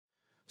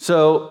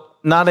So,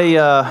 not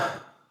a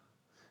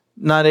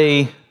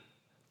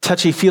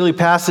touchy-feely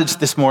passage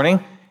this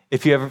morning.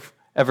 If you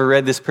ever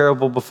read this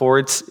parable before,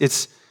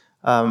 it's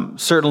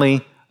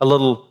certainly a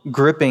little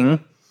gripping,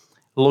 a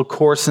little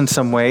coarse in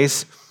some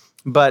ways,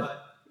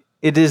 but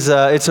it's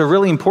a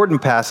really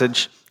important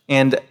passage.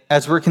 And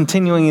as we're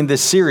continuing in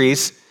this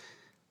series,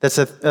 that's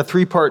a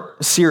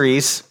three-part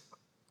series,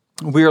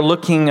 we are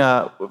looking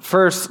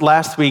first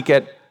last week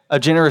at a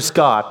generous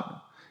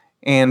God,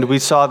 and we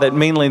saw that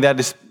mainly that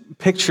is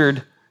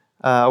pictured.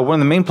 One of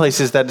the main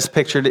places that is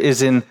pictured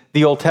is in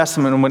the Old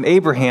Testament, when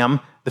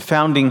Abraham, the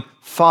founding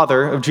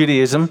father of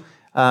Judaism,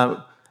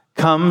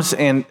 comes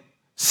and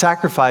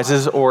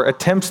sacrifices or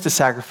attempts to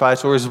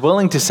sacrifice or is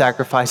willing to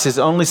sacrifice his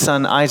only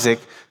son Isaac,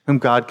 whom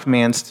God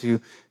commands to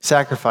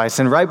sacrifice.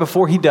 And right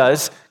before he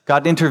does,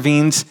 God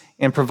intervenes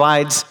and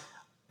provides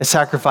a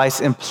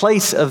sacrifice in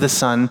place of the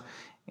son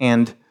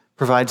and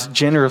provides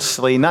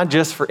generously, not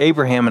just for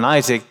Abraham and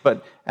Isaac,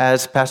 but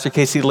as Pastor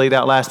Casey laid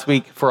out last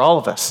week, for all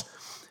of us.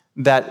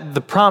 That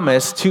the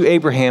promise to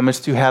Abraham is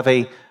to have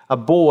a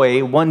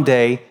boy one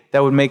day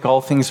that would make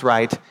all things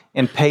right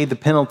and pay the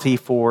penalty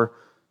for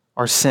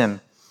our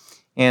sin.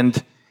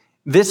 And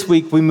this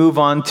week we move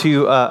on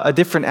to a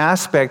different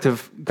aspect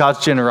of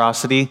God's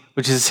generosity,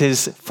 which is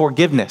his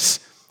forgiveness.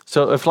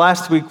 So if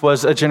last week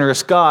was a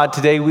generous God,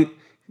 today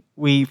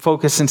we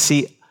focus and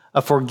see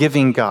a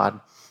forgiving God.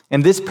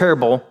 And this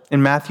parable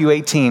in Matthew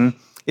 18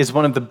 is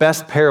one of the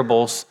best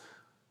parables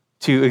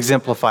to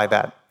exemplify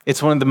that.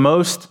 It's one of the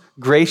most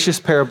gracious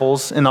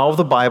parables in all of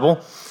the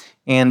Bible,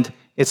 and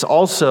it's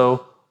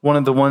also one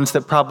of the ones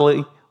that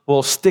probably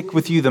will stick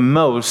with you the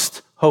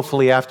most,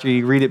 hopefully, after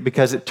you read it,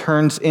 because it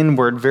turns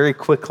inward very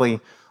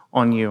quickly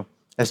on you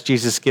as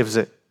Jesus gives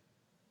it.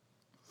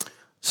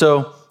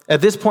 So,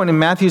 at this point in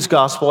Matthew's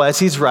gospel, as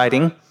he's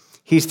writing,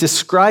 he's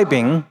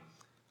describing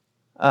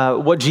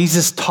what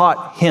Jesus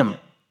taught him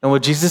and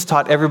what Jesus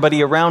taught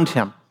everybody around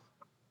him.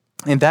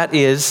 And that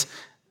is,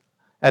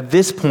 at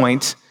this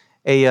point,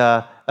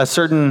 a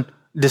certain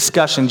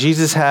discussion.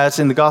 Jesus has,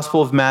 in the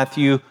Gospel of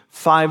Matthew,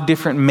 5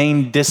 different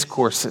main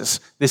discourses.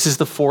 This is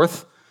the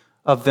fourth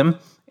of them.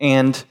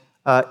 And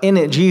in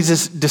it,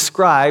 Jesus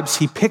describes,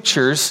 he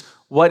pictures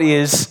what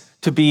is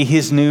to be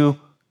his new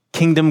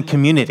kingdom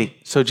community.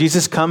 So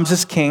Jesus comes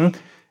as king,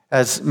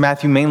 as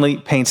Matthew mainly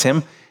paints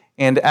him.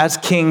 And as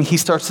king, he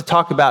starts to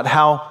talk about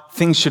how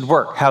things should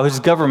work, how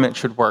his government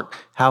should work,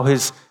 how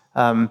his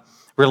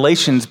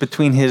relations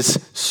between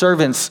his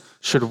servants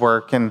should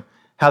work, and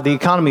how the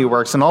economy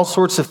works, and all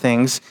sorts of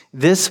things.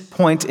 This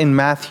point in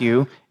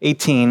Matthew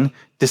 18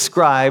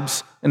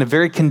 describes, in a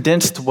very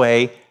condensed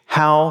way,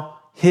 how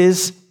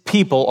his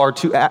people are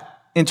to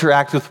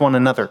interact with one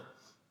another.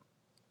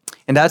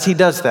 And as he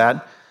does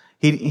that,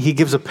 he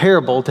gives a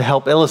parable to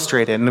help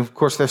illustrate it. And of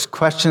course, there's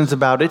questions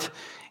about it.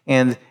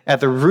 And at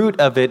the root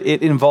of it,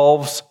 it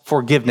involves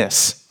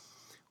forgiveness,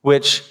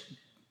 which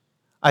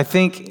I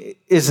think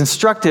is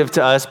instructive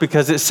to us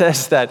because it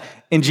says that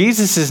in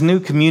Jesus'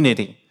 new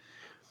community,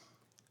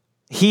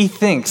 he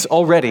thinks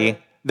already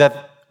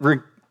that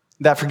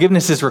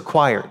forgiveness is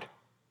required.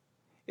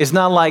 It's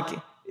not like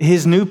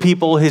his new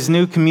people, his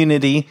new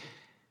community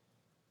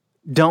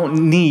not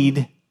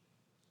need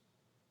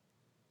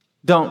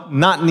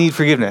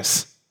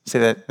forgiveness. Say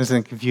that in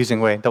a confusing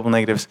way, double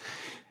negatives.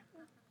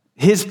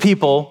 His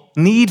people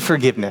need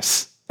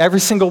forgiveness,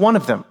 every single one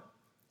of them.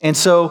 And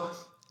so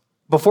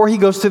before he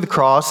goes to the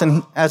cross,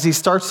 and as he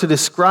starts to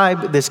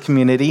describe this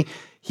community,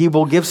 he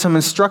will give some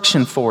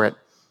instruction for it.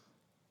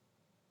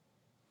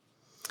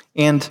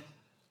 And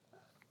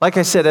like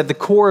I said, at the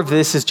core of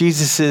this is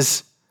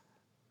Jesus'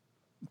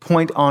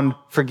 point on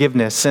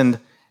forgiveness. And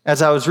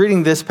as I was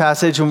reading this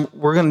passage, and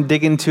we're going to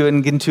dig into it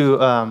and get into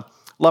a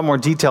lot more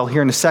detail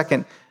here in a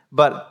second,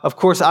 but of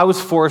course I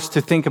was forced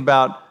to think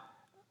about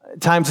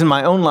times in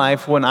my own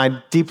life when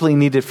I deeply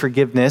needed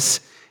forgiveness,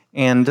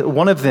 and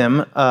one of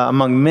them,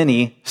 among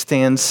many,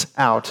 stands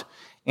out.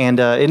 And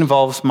it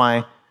involves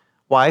my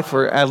wife,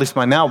 or at least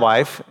my now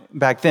wife.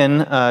 Back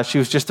then, she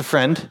was just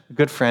a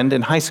good friend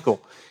in high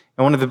school.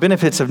 And one of the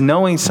benefits of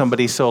knowing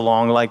somebody so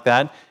long like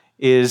that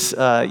is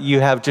you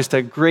have just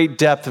a great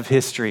depth of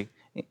history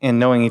in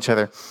knowing each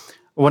other.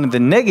 One of the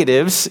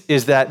negatives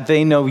is that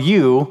they know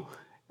you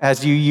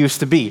as you used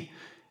to be.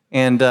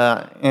 And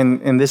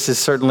this is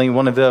certainly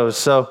one of those.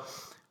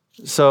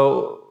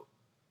 So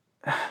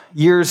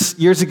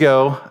years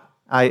ago,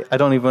 I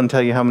don't even want to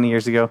tell you how many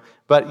years ago,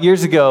 but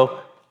years ago,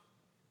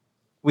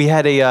 we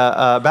had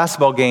a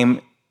basketball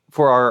game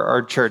for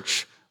our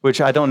church,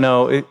 which I don't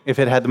know if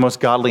it had the most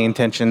godly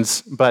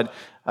intentions, but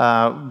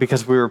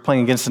because we were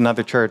playing against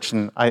another church,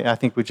 and I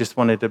think we just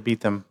wanted to beat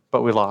them,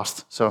 but we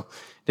lost, so it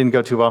didn't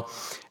go too well.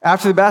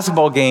 After the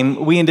basketball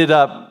game, we ended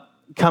up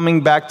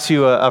coming back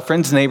to a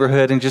friend's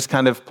neighborhood and just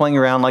kind of playing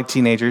around like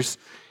teenagers.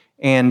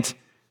 And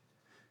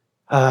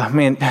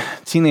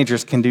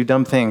teenagers can do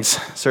dumb things,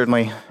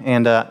 certainly.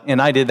 And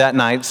I did that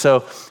night.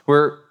 So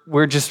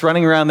we're just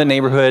running around the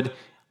neighborhood.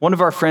 One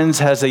of our friends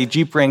has a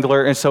Jeep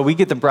Wrangler, and so we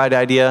get the bright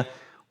idea,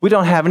 We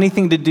don't have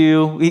anything to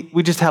do.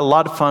 We just had a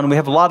lot of fun. We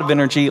have a lot of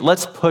energy.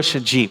 Let's push a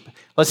Jeep.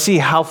 Let's see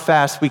how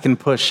fast we can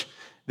push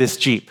this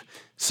Jeep.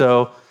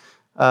 So,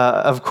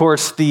 of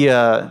course, the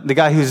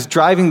guy who's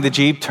driving the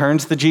Jeep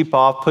turns the Jeep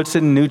off, puts it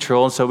in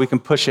neutral, so we can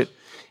push it.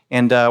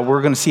 And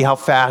we're going to see how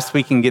fast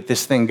we can get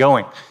this thing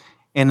going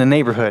in the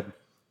neighborhood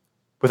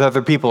with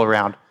other people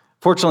around.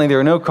 Fortunately, there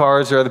are no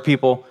cars or other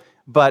people.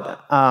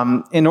 But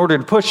in order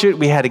to push it,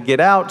 we had to get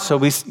out. So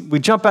we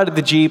jump out of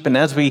the Jeep, and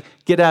as we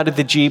get out of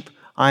the Jeep,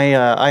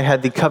 I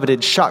had the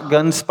coveted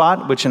shotgun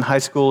spot, which in high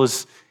school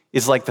is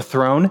like the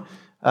throne,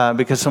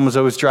 because someone's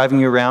always driving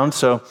you around.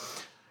 So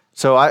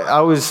I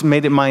always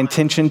made it my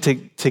intention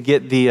to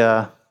get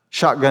the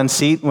shotgun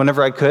seat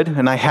whenever I could,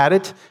 and I had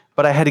it,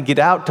 but I had to get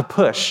out to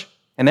push,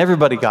 and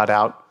everybody got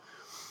out.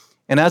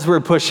 And as we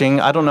were pushing,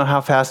 I don't know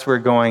how fast we were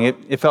going.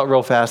 It felt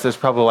real fast. It was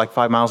probably like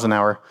 5 miles an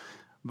hour.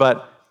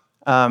 But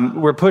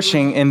we're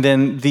pushing, and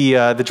then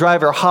the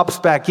driver hops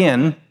back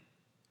in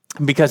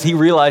because he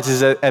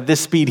realizes that at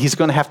this speed he's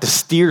going to have to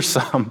steer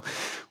some.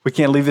 We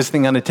can't leave this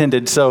thing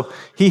unattended. So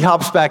he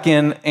hops back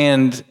in,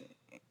 and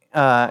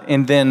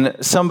then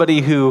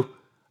somebody who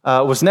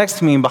was next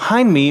to me and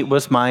behind me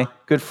was my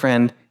good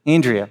friend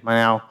Andrea,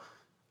 now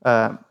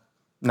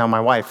my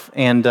wife,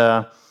 and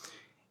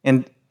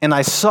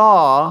I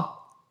saw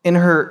in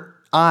her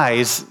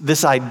eyes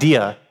this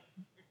idea,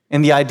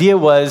 and the idea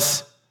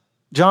was,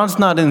 John's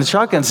not in the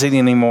shotgun seat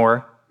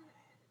anymore,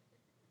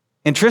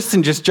 and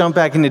Tristan just jumped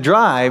back into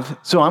drive,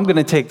 so I'm going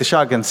to take the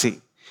shotgun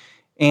seat.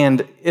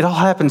 And it all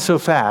happened so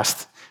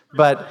fast.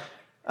 But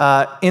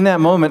in that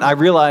moment, I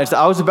realized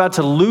I was about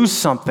to lose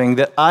something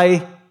that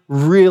I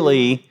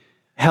really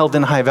held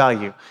in high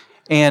value.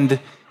 And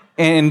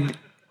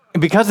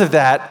because of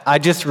that, I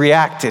just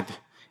reacted.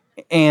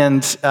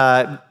 And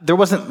there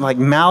wasn't like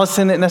malice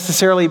in it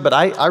necessarily, but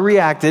I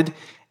reacted.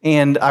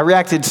 And I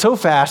reacted so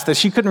fast that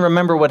she couldn't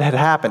remember what had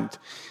happened.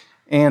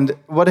 And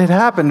what had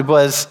happened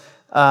was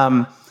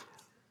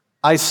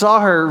I saw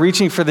her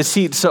reaching for the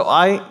seat, so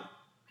I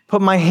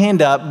put my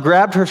hand up,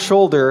 grabbed her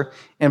shoulder,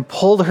 and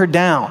pulled her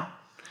down.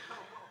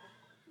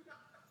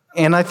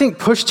 And I think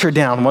pushed her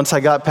down once I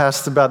got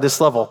past about this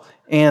level.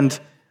 And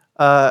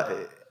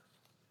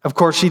of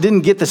course, she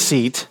didn't get the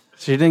seat.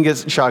 She didn't get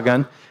the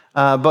shotgun.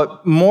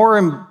 But more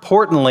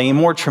importantly,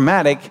 more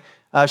traumatic,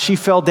 she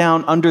fell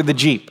down under the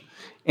Jeep.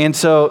 And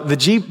so the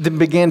Jeep then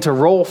began to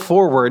roll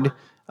forward,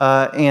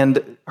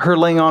 and her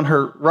laying on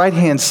her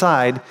right-hand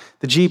side,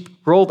 the Jeep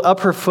rolled up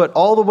her foot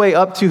all the way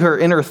up to her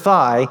inner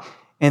thigh,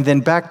 and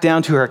then back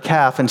down to her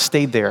calf and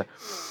stayed there.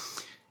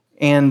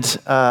 And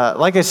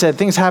like I said,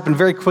 things happened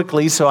very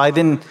quickly, so I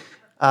then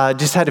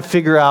just had to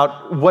figure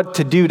out what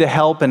to do to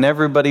help, and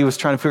everybody was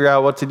trying to figure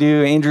out what to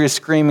do. Andrea's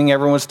screaming.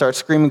 Everyone starts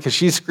screaming because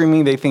she's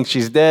screaming. They think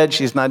she's dead.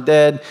 She's not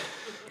dead.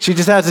 She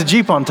just has a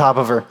Jeep on top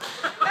of her.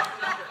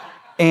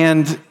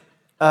 And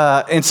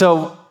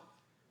so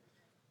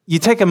you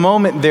take a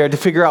moment there to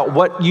figure out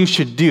what you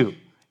should do.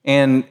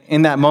 And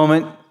in that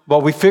moment,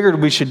 what we figured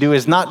we should do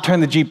is not turn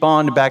the Jeep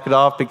on to back it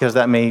off because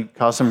that may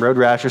cause some road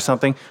rash or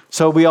something.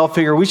 So we all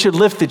figure we should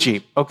lift the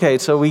Jeep. Okay,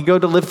 so we go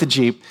to lift the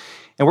Jeep,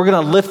 and we're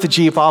going to lift the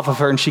Jeep off of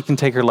her, and she can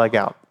take her leg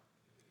out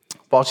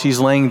while she's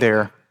laying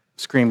there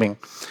screaming.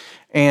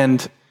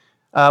 And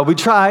we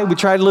tried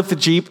to lift the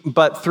Jeep,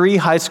 but 3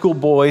 high school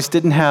boys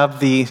didn't have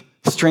the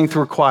strength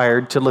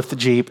required to lift the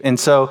Jeep. And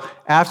so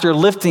after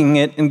lifting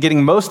it and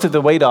getting most of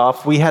the weight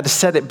off, we had to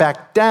set it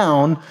back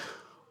down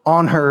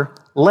on her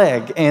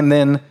leg. And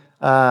then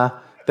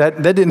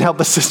that didn't help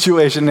the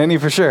situation any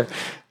for sure.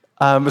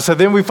 So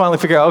then we finally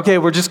figured out, okay,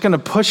 we're just going to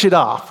push it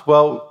off.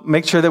 Well,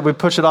 make sure that we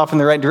push it off in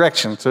the right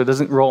direction so it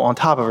doesn't roll on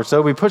top of her.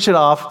 So we push it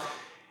off.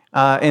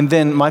 And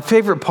then my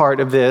favorite part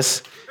of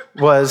this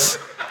was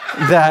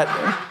that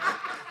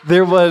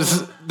there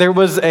was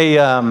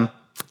a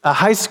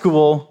high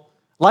school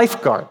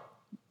lifeguard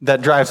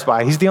that drives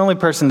by. He's the only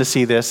person to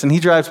see this, and he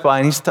drives by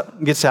and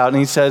he gets out and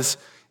he says,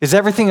 "Is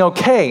everything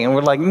okay?" And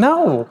we're like,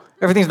 "No,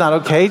 everything's not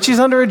okay. She's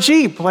under a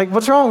Jeep. Like,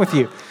 what's wrong with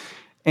you?"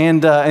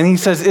 And he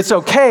says, "It's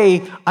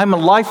okay. I'm a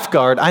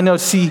lifeguard. I know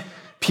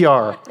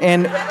CPR."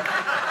 And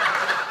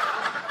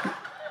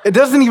it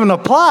doesn't even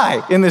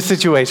apply in this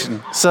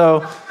situation.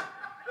 So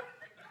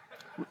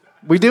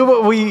we do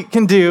what we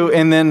can do,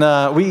 and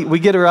then we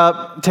get her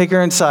up, take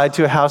her inside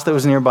to a house that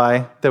was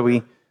nearby that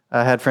we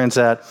had friends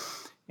at,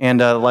 and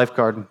the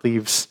lifeguard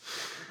leaves.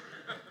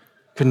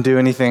 Couldn't do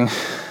anything.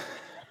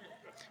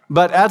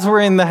 But as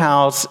we're in the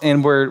house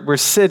and we're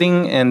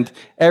sitting, and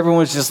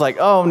everyone's just like,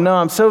 "Oh no,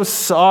 I'm so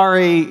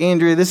sorry,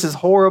 Andrea. This is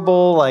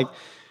horrible." Like,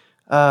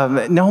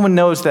 no one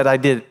knows that I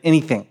did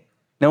anything.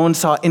 No one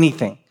saw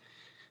anything.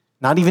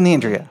 Not even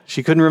Andrea.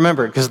 She couldn't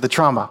remember it because of the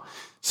trauma.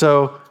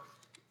 So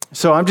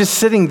I'm just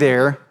sitting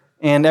there,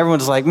 and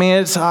everyone's like,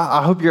 "Man,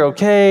 I hope you're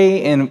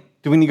okay. And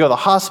do we need to go to the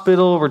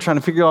hospital? We're trying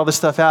to figure all this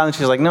stuff out." And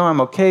she's like, "No, I'm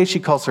okay." She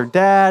calls her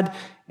dad,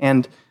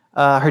 and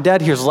her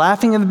dad hears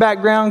laughing in the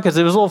background because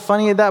it was a little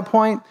funny at that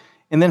point.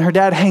 And then her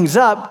dad hangs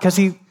up because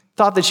he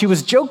thought that she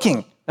was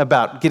joking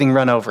about getting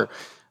run over.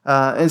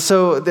 And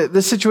so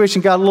the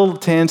situation got a little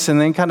tense and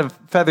then kind of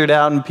feathered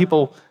out, and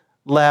people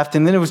left,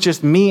 and then it was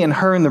just me and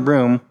her in the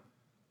room.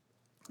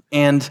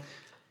 And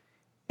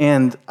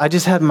I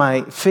just had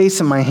my face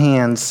in my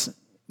hands,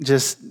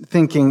 just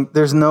thinking,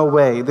 there's no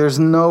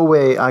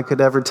way I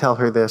could ever tell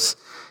her this.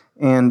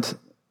 And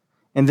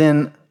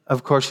then,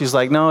 of course, she's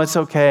like, no, it's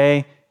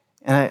okay.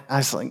 And I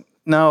was like,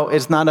 no,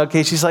 it's not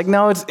okay. She's like,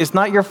 no, it's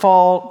not your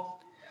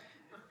fault.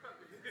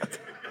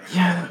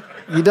 Yeah,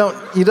 you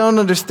don't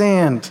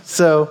understand.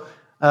 So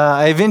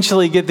I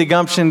eventually get the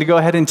gumption to go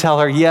ahead and tell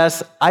her,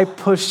 yes, I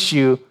pushed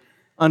you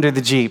under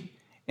the Jeep.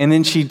 And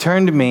then she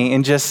turned to me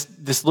and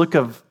just this look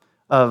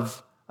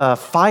of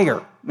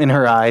fire in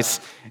her eyes,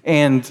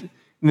 and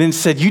then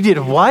said, you did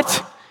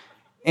what?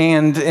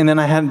 And then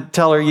I had to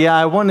tell her, yeah,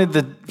 I wanted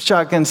the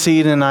shotgun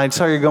seat, and I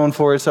saw you going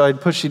for it, so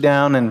I'd push you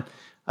down, and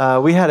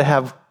we had to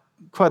have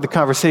quite the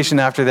conversation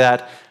after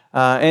that.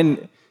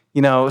 And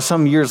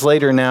some years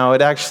later now,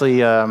 it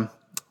actually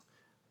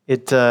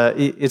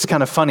it's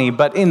kind of funny.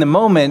 But in the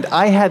moment,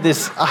 I had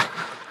this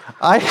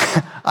I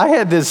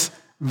had this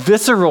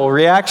visceral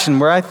reaction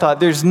where I thought,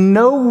 there's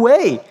no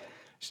way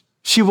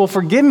she will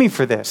forgive me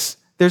for this.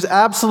 There's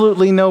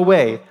absolutely no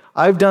way.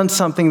 I've done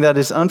something that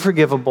is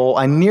unforgivable.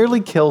 I nearly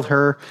killed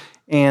her,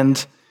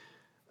 and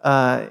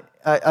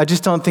I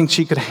just don't think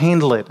she could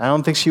handle it. I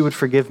don't think she would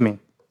forgive me.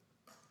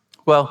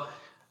 Well,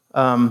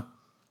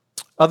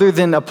 other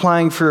than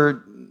applying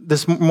for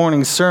this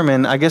morning's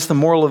sermon, I guess the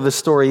moral of the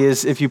story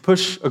is if you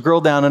push a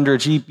girl down under a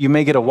Jeep, you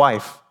may get a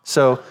wife.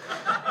 So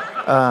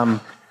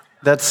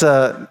that's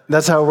how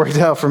it worked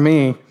out for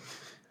me.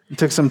 It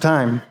took some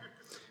time.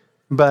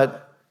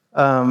 But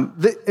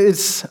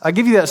I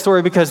give you that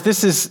story because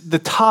this is the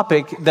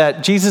topic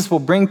that Jesus will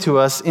bring to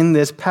us in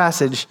this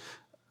passage,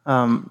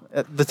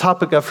 the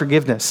topic of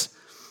forgiveness.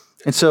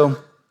 And so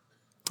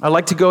I'd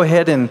like to go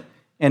ahead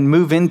and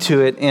move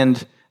into it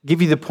and give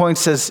you the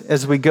points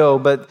as we go.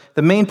 But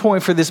the main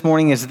point for this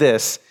morning is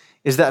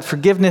that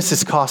forgiveness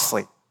is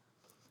costly.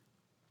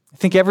 I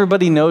think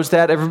everybody knows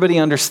that. Everybody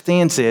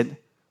understands it.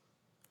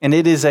 And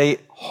it is a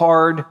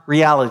hard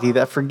reality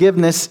that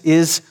forgiveness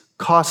is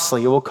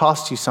costly. It will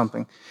cost you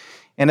something.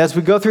 And as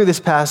we go through this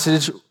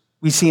passage,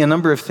 we see a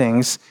number of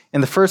things.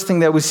 And the first thing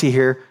that we see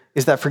here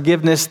is that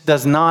forgiveness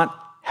does not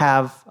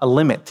have a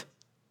limit,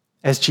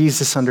 as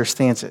Jesus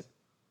understands it.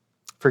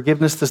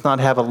 Forgiveness does not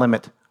have a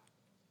limit.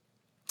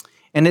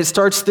 And it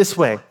starts this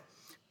way.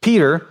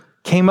 Peter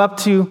came up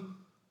to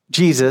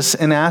Jesus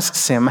and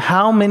asks him,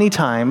 how many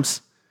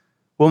times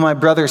will my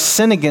brother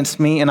sin against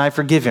me and I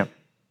forgive him?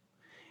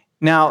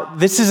 Now,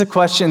 this is a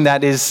question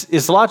that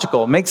is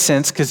logical. It makes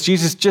sense because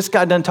Jesus just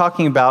got done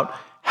talking about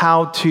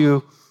how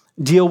to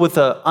deal with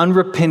an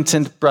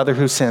unrepentant brother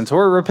who sins,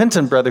 or a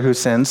repentant brother who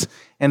sins,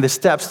 and the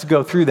steps to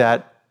go through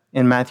that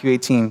in Matthew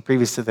 18,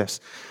 previous to this.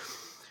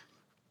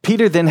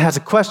 Peter then has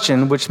a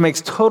question which makes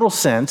total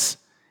sense.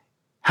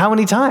 How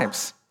many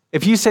times?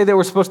 If you say that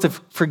we're supposed to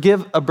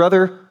forgive a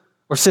brother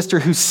or sister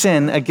who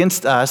sin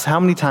against us, how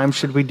many times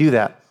should we do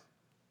that?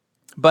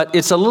 But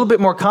it's a little bit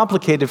more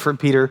complicated for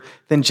Peter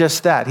than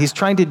just that. He's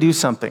trying to do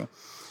something.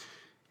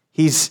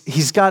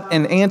 He's got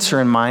an answer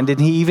in mind, and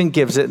he even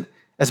gives it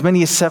as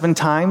many as 7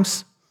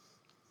 times.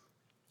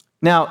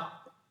 Now,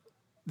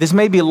 this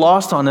may be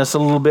lost on us a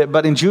little bit,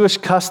 but in Jewish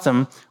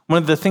custom, one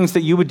of the things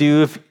that you would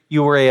do if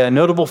you were a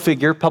notable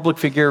figure, public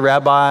figure,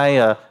 rabbi,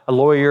 a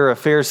lawyer, a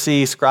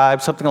Pharisee,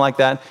 scribe, something like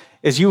that,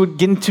 is you would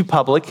get into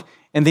public,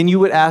 and then you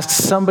would ask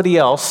somebody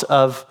else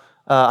of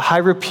high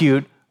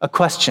repute a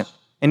question.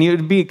 And it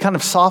would be a kind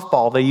of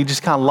softball that you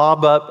just kind of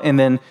lob up, and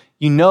then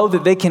you know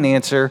that they can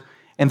answer,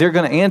 and they're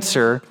going to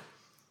answer,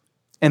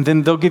 and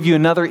then they'll give you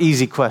another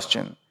easy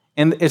question.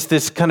 And it's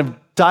this kind of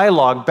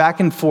dialogue back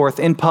and forth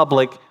in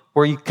public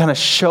where you kind of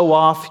show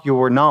off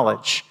your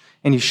knowledge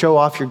and you show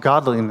off your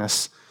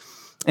godliness.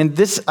 And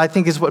this, I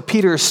think, is what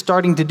Peter is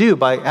starting to do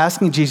by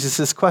asking Jesus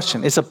this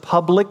question. It's a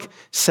public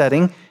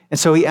setting, and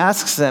so he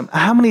asks them,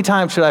 how many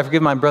times should I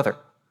forgive my brother?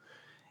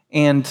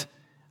 And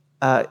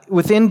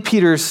within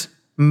Peter's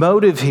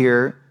motive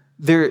here,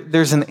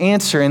 there's an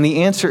answer, and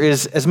the answer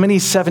is as many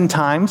as 7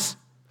 times.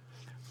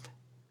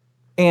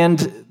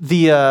 And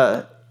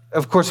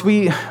of course,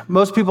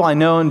 most people I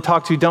know and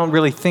talk to don't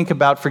really think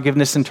about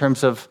forgiveness in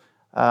terms of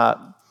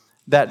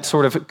that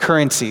sort of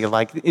currency.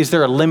 Like, is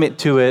there a limit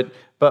to it?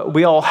 But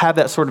we all have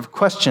that sort of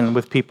question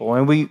with people,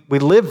 and we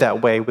live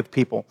that way with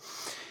people.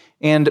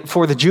 And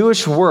for the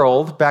Jewish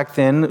world back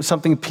then,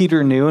 something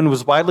Peter knew and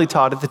was widely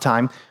taught at the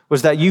time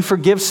was that you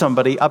forgive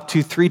somebody up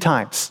to 3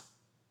 times.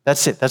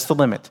 That's it. That's the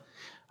limit.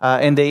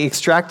 And they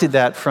extracted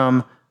that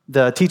from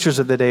the teachers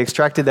of the day,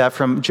 extracted that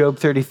from Job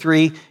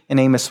 33 and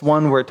Amos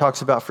 1, where it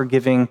talks about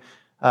forgiving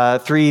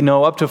 3,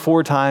 no, up to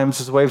 4 times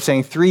is a way of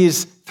saying 3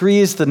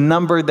 is the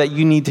number that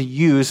you need to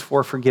use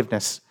for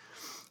forgiveness.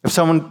 If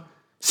someone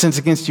sins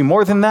against you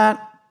more than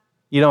that,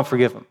 you don't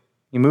forgive them.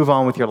 You move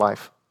on with your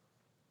life.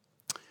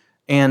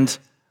 And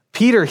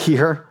Peter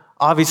here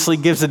obviously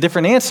gives a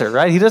different answer,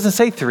 right? He doesn't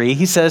say 3,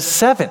 he says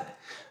 7.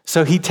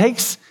 So he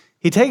takes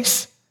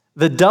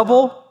the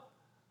double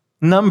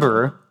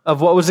number of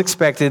what was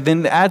expected,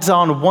 then adds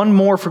on 1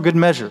 more for good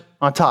measure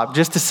on top,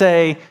 just to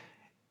say,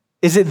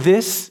 is it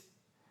this?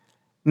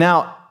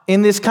 Now,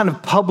 in this kind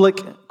of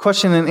public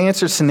question and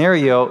answer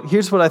scenario,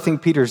 here's what I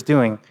think Peter's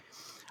doing.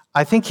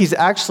 I think he's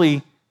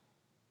actually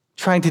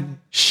trying to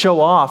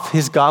show off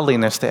his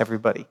godliness to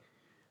everybody.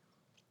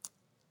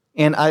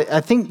 And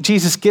I think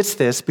Jesus gets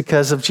this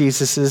because of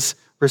Jesus'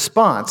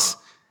 response.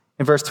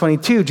 In verse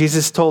 22,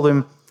 Jesus told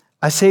him,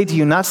 I say to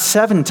you, not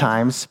 7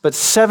 times, but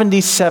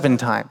 77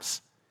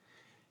 times.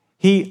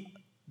 He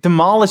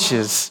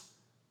demolishes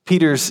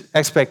Peter's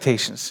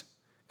expectations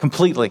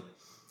completely.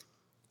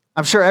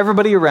 I'm sure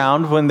everybody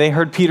around, when they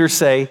heard Peter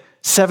say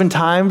 7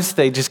 times,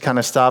 they just kind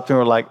of stopped and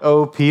were like,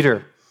 oh,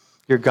 Peter,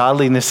 your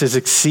godliness is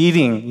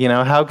exceeding.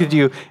 How could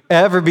you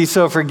ever be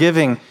so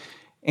forgiving?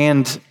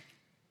 And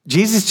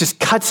Jesus just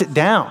cuts it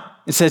down.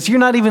 It says, you're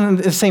not even in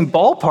the same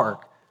ballpark.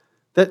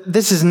 That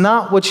this is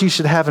not what you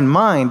should have in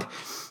mind.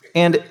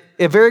 And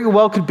it very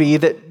well could be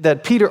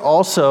that Peter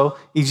also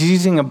is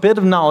using a bit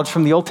of knowledge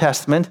from the Old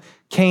Testament.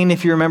 Cain,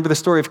 if you remember the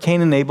story of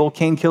Cain and Abel,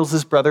 Cain kills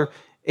his brother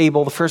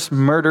Abel, the first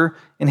murder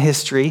in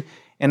history.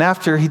 And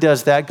after he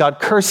does that, God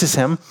curses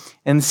him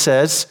and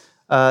says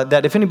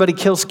that if anybody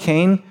kills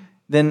Cain,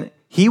 then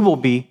he will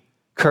be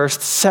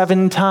cursed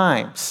 7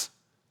 times.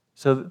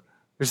 So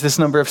there's this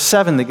number of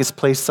 7 that gets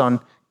placed on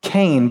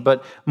Cain.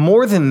 But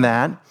more than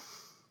that,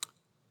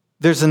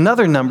 there's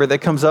another number that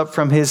comes up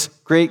from his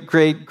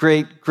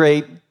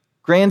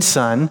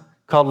great-great-great-great-grandson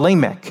called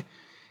Lamech.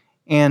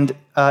 And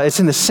it's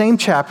in the same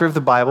chapter of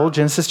the Bible,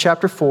 Genesis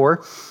chapter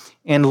 4.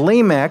 And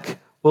Lamech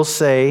will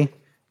say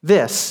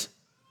this,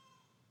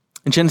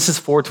 in Genesis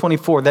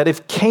 4:24, that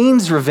if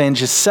Cain's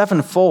revenge is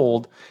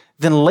 7-fold,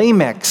 then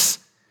Lamech's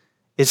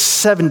is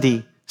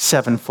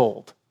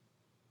 77-fold.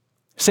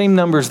 Same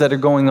numbers that are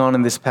going on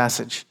in this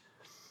passage.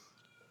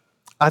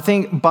 I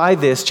think by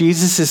this,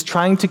 Jesus is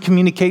trying to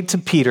communicate to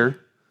Peter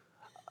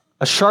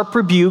a sharp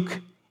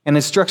rebuke and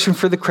instruction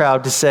for the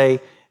crowd to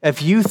say,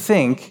 if you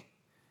think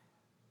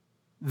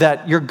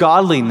that your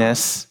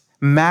godliness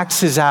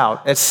maxes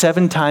out at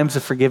 7 times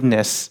of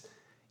forgiveness,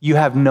 you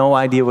have no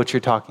idea what you're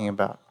talking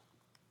about.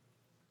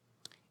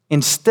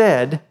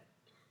 Instead,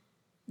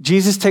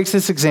 Jesus takes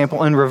this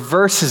example and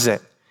reverses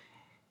it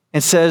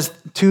and says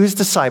to his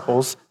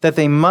disciples that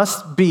they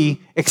must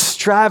be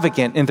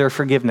extravagant in their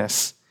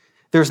forgiveness.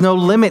 There's no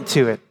limit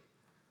to it.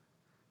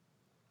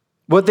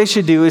 What they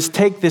should do is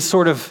take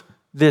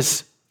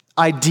this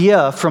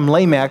idea from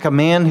Lamech, a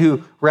man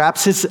who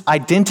wraps his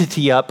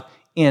identity up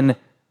in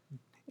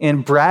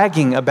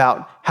bragging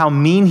about how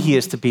mean he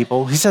is to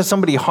people. He says,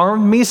 somebody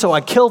harmed me, so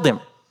I killed him.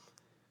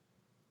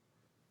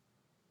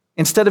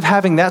 Instead of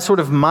having that sort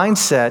of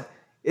mindset,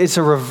 it's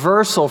a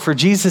reversal for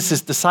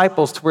Jesus'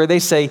 disciples to where they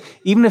say,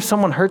 even if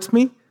someone hurts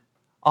me,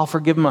 I'll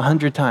forgive them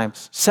 100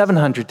 times,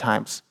 700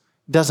 times.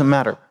 It doesn't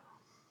matter.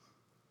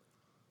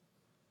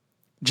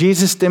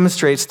 Jesus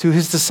demonstrates to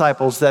his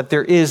disciples that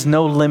there is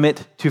no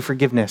limit to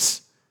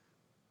forgiveness.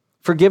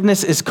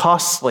 Forgiveness is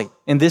costly,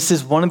 and this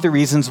is one of the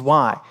reasons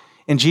why.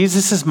 In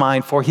Jesus'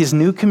 mind, for his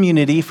new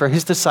community, for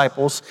his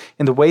disciples,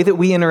 and the way that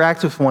we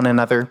interact with one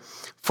another,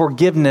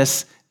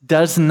 forgiveness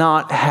does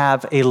not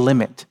have a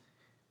limit.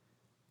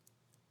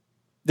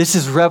 This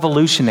is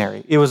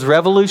revolutionary. It was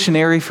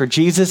revolutionary for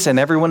Jesus and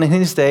everyone in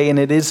his day, and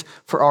it is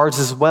for ours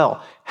as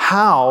well.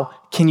 How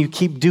can you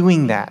keep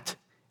doing that?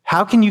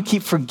 How can you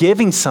keep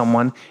forgiving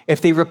someone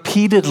if they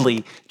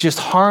repeatedly just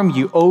harm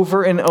you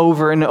over and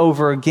over and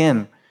over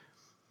again?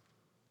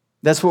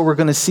 That's what we're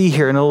going to see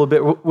here in a little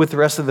bit with the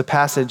rest of the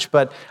passage.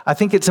 But I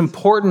think it's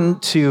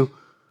important to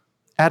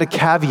add a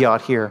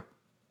caveat here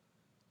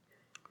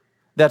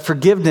that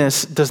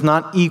forgiveness does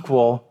not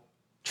equal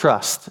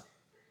trust.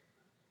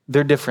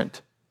 They're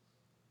different.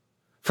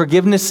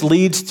 Forgiveness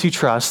leads to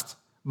trust,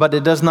 but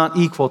it does not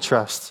equal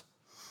trust.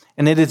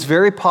 And it is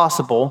very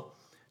possible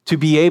to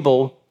be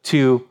able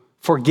to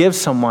forgive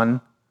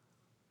someone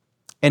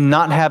and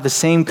not have the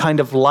same kind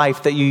of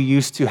life that you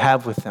used to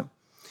have with them.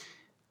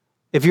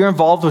 If you're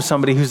involved with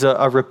somebody who's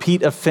a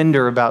repeat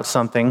offender about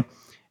something,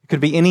 it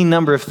could be any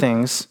number of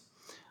things,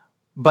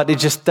 but it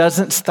just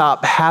doesn't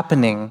stop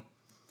happening,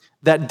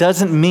 that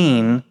doesn't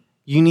mean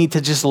you need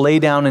to just lay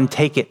down and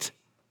take it.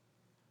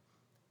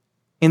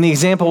 In the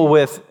example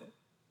with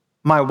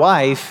my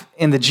wife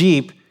in the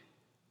Jeep,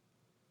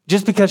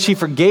 just because she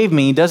forgave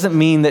me doesn't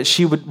mean that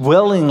she would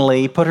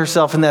willingly put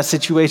herself in that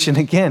situation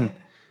again.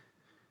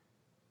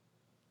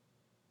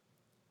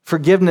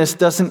 Forgiveness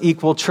doesn't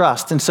equal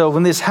trust. And so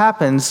when this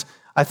happens,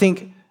 I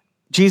think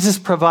Jesus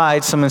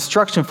provides some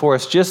instruction for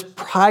us just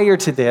prior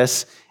to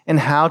this in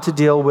how to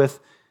deal with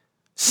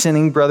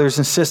sinning brothers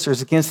and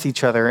sisters against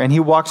each other. And he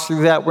walks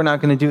through that. We're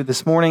not going to do it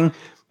this morning,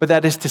 but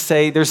that is to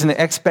say there's an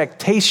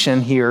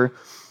expectation here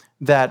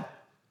that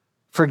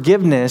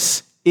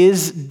forgiveness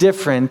is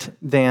different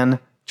than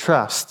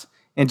trust.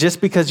 And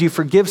just because you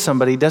forgive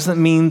somebody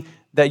doesn't mean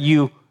that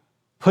you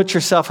put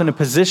yourself in a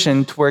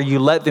position to where you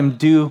let them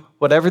do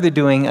whatever they're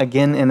doing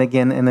again and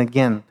again and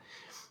again.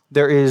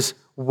 There is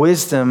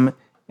wisdom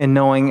in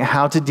knowing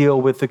how to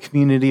deal with the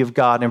community of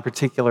God in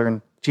particular,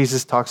 and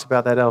Jesus talks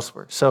about that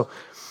elsewhere. So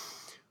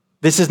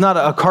this is not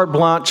a carte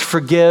blanche,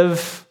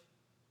 forgive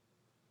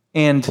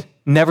and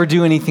never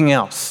do anything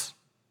else.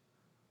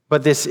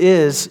 But this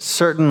is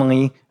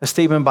certainly a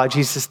statement by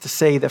Jesus to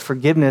say that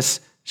forgiveness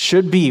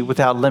should be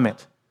without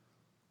limit.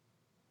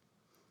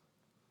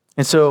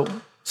 And so,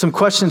 some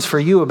questions for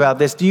you about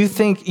this. Do you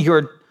think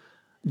you're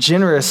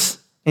generous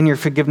in your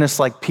forgiveness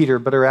like Peter,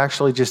 but are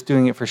actually just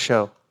doing it for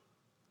show?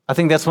 I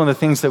think that's one of the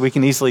things that we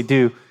can easily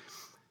do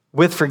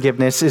with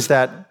forgiveness, is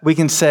that we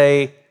can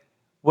say,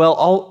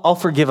 well, I'll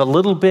forgive a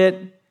little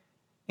bit,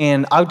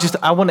 and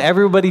I want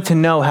everybody to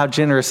know how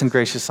generous and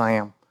gracious I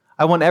am.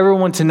 I want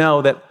everyone to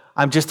know that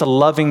I'm just a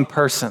loving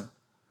person.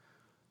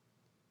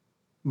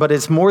 But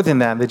it's more than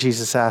that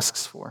Jesus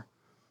asks for.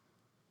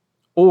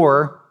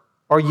 Or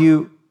are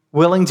you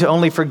willing to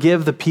only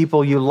forgive the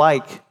people you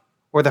like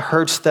or the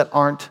hurts that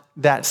aren't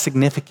that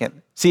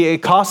significant? See, it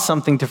costs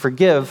something to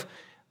forgive,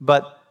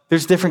 but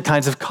there's different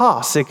kinds of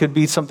costs. It could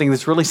be something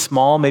that's really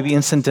small, maybe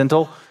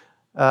incidental,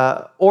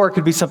 or it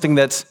could be something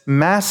that's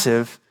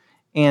massive.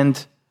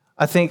 And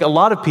I think a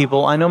lot of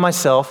people, I know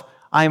myself,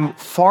 I'm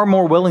far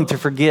more willing to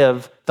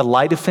forgive the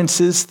light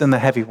offenses than the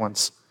heavy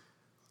ones.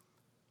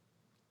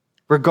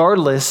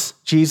 Regardless,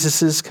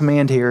 Jesus'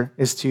 command here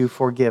is to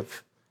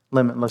forgive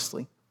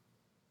limitlessly.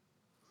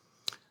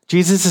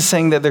 Jesus is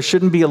saying that there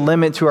shouldn't be a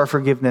limit to our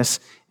forgiveness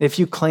if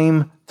you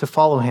claim to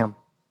follow him.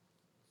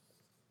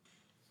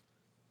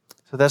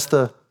 So that's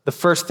the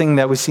first thing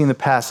that we see in the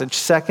passage.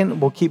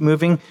 Second, we'll keep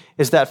moving,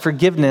 is that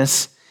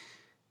forgiveness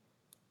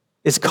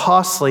is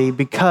costly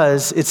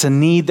because it's a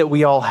need that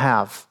we all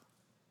have.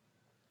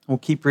 We'll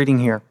keep reading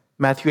here.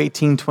 Matthew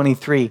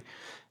 18:23.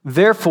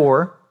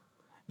 Therefore,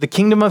 the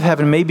kingdom of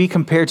heaven may be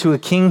compared to a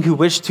king who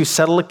wished to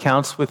settle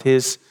accounts with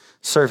his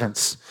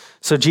servants.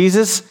 So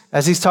Jesus,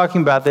 as he's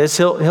talking about this,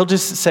 he'll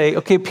just say,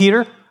 okay,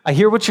 Peter, I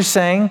hear what you're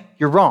saying.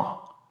 You're wrong.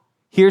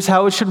 Here's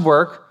how it should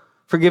work.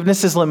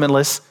 Forgiveness is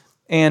limitless.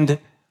 And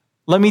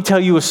let me tell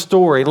you a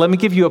story. Let me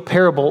give you a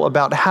parable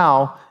about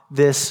how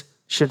this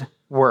should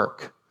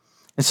work.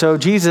 And so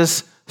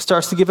Jesus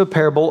starts to give a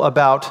parable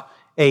about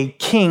a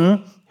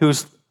king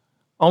who's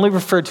only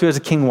referred to as a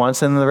king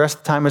once, and the rest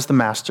of the time as the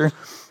master,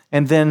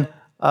 and then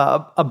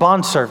a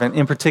bondservant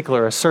in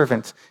particular, a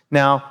servant.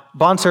 Now,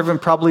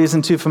 bondservant probably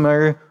isn't too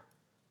familiar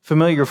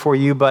for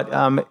you,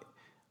 but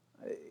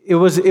it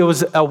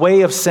was a way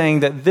of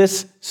saying that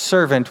this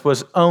servant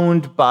was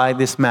owned by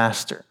this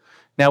master.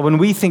 Now, when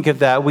we think of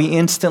that, we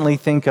instantly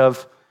think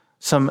of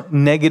some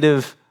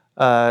negative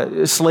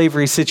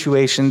slavery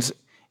situations.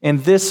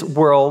 In this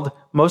world,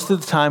 most of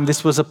the time,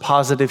 this was a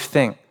positive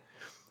thing.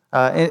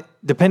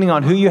 Depending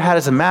on who you had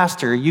as a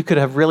master, you could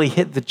have really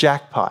hit the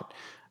jackpot.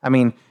 I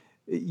mean,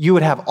 you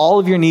would have all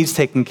of your needs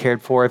taken care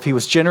for. If he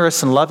was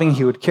generous and loving,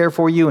 he would care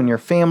for you and your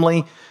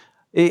family.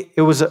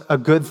 It was a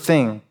good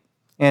thing.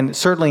 And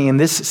certainly in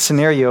this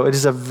scenario, it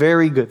is a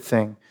very good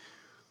thing.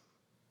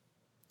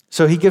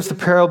 So he gives the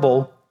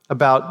parable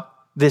about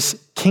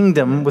this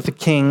kingdom with a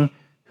king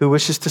who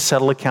wishes to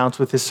settle accounts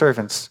with his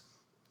servants.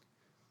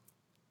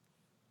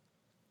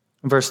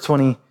 Verse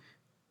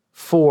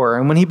 24,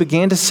 and when he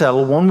began to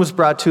settle, one was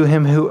brought to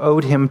him who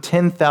owed him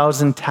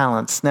 10,000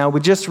 talents. Now, we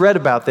just read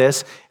about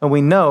this, and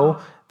we know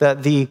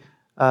that the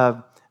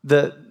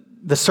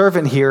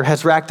servant here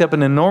has racked up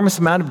an enormous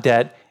amount of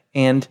debt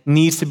and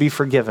needs to be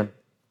forgiven.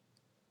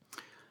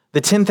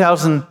 The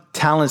 10,000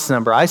 talents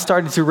number, I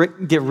started to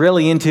get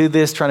really into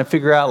this, trying to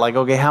figure out, like,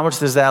 okay, how much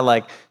does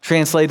that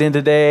translate in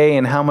today,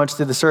 and how much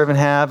did the servant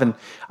have? And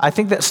I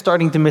think that's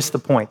starting to miss the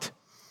point.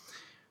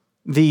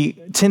 The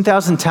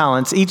 10,000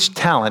 talents, each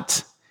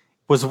talent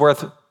was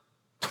worth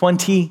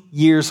 20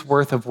 years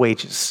worth of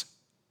wages.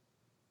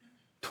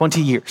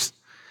 20 years.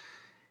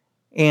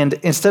 And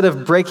instead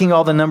of breaking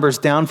all the numbers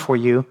down for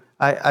you,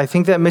 I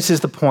think that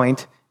misses the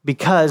point,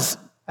 because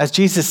as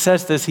Jesus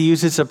says this, he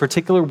uses a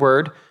particular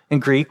word in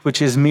Greek,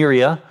 which is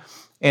myria.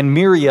 And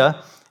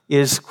myria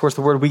is, of course,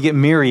 the word we get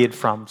myriad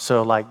from.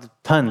 So like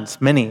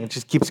tons, many, it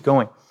just keeps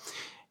going.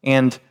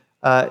 And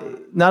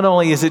not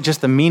only is it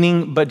just the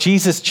meaning, but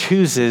Jesus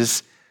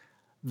chooses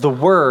the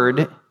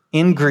word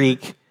in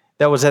Greek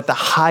that was at the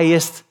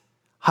highest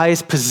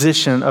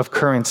position of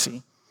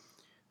currency.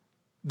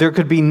 There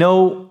could be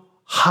no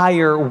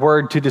higher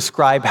word to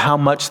describe how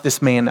much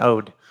this man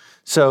owed.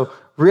 So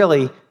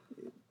really,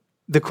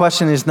 the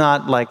question is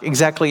not like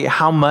exactly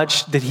how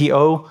much did he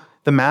owe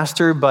the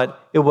master,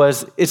 but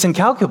it's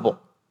incalculable.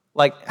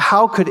 Like,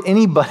 how could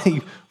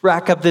anybody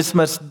rack up this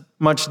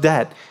much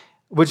debt?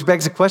 Which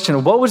begs the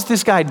question, what was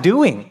this guy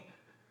doing?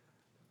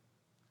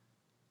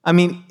 I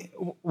mean,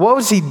 what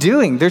was he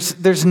doing?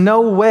 There's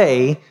no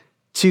way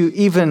to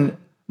even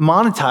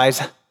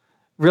monetize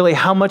really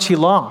how much he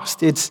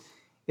lost. It's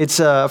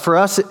for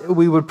us,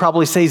 we would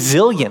probably say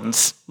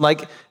zillions.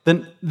 Like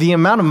the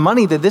amount of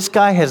money that this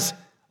guy has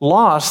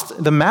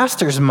lost, the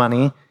master's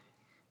money,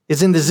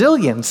 is in the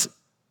zillions.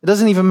 It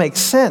doesn't even make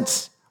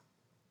sense.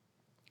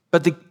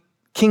 But the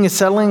king is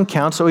settling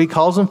accounts, so he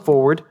calls him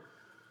forward,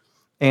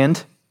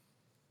 and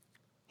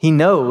he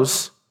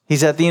knows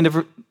he's at the end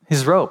of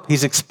his rope.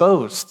 He's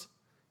exposed.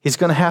 He's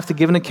going to have to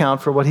give an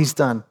account for what he's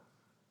done.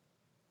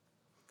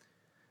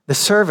 The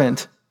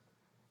servant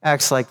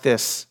acts like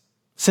this.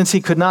 Since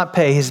he could not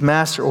pay, his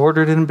master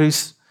ordered him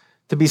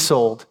to be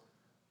sold.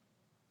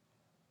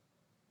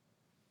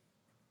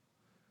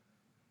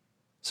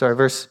 Sorry,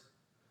 verse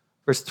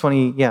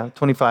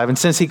 25. And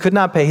since he could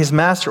not pay, his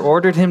master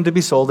ordered him to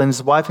be sold, and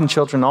his wife and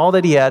children, all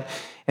that he had,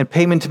 and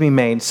payment to be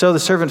made. So the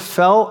servant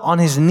fell on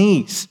his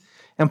knees,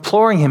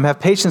 imploring him, have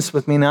patience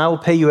with me, and I will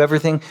pay you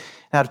everything,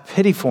 and had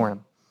pity for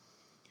him.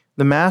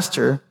 The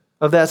master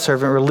of that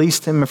servant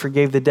released him and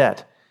forgave the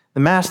debt.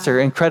 The master,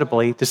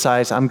 incredibly,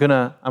 decides, I'm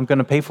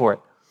gonna pay for it.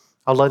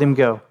 I'll let him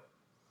go.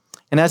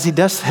 And as he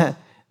does that,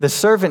 the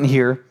servant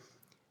here,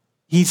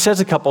 he says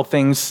a couple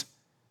things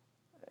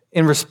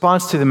in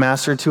response to the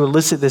master to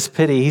elicit this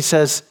pity. He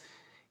says,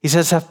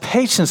 have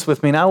patience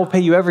with me and I will pay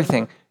you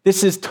everything.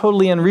 This is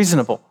totally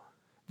unreasonable.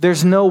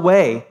 There's no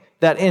way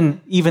that in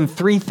even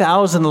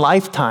 3,000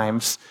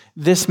 lifetimes,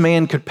 this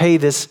man could pay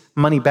this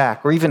money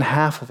back, or even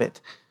half of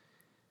it.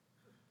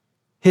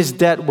 His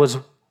debt was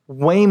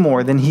way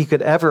more than he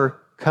could ever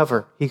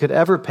cover, he could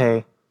ever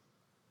pay.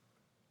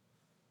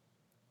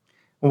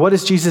 What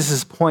is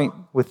Jesus' point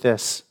with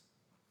this?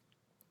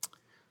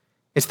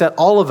 It's that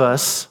all of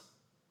us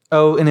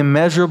owe an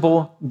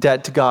immeasurable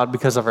debt to God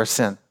because of our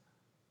sin.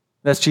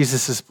 That's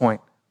Jesus'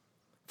 point.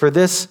 For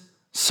this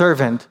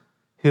servant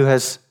who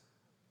has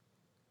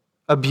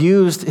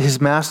abused his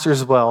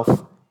master's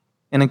wealth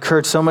and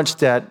incurred so much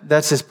debt,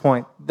 that's his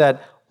point,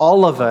 that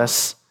all of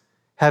us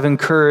have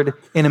incurred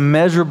an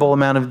immeasurable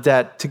amount of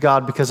debt to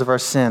God because of our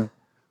sin.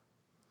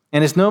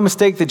 And it's no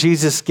mistake that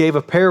Jesus gave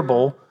a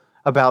parable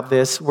about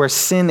this where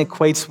sin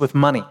equates with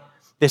money.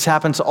 This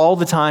happens all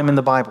the time in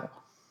the Bible.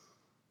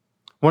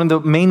 One of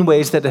the main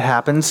ways that it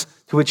happens,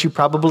 to which you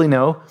probably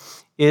know,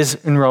 is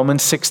in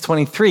Romans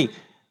 6:23.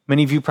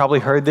 Many of you probably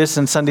heard this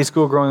in Sunday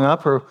school growing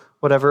up or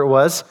whatever it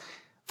was.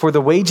 For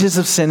the wages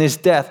of sin is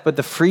death, but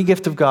the free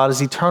gift of God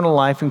is eternal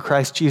life in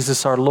Christ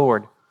Jesus our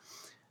Lord.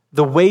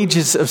 The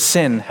wages of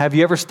sin. Have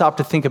you ever stopped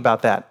to think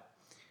about that?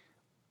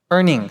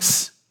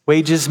 Earnings.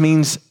 Wages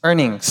means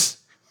earnings.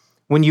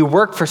 When you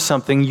work for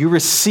something, you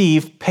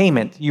receive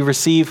payment. You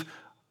receive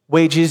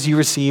wages, you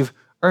receive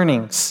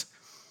earnings.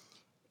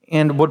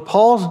 And what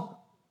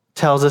Paul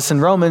tells us in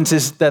Romans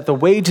is that the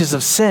wages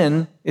of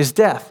sin is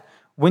death.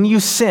 When you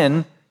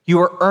sin, you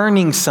are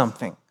earning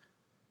something.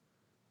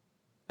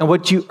 And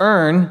what you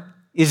earn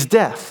is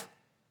death.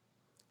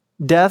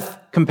 Death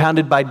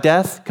compounded by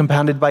death,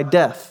 compounded by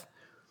death.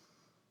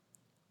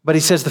 But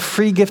he says the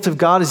free gift of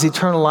God is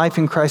eternal life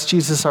in Christ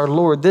Jesus our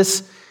Lord.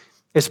 This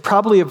is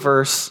probably a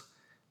verse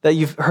that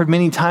you've heard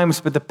many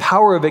times, but the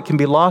power of it can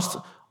be lost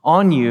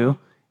on you.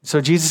 So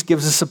Jesus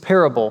gives us a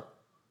parable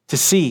to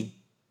see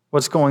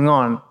what's going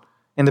on.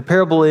 And the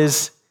parable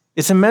is,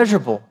 it's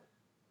immeasurable.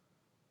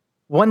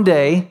 One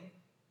day,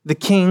 the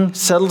king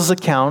settles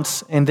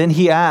accounts, and then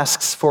he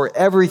asks for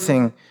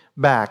everything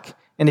back.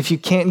 And if you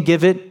can't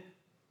give it,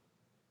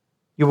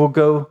 you will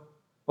go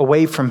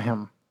away from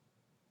him.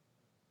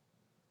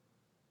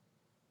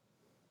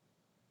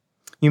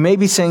 You may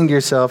be saying to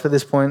yourself at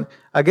this point,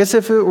 I guess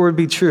if it would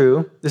be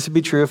true, this would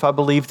be true if I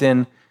believed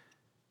in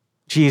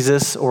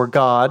Jesus or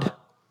God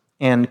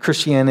and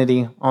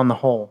Christianity on the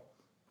whole.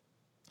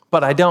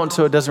 But I don't,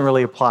 so it doesn't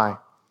really apply.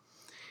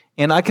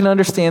 And I can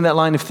understand that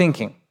line of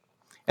thinking.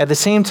 At the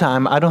same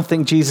time, I don't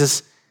think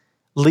Jesus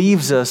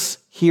leaves us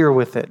here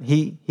with it.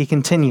 He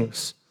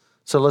continues.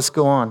 So let's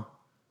go on.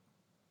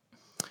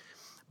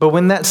 But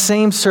when that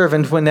same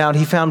servant went out,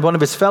 he found one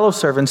of his fellow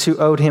servants who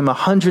owed him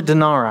 100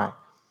 denarii.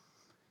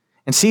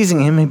 And seizing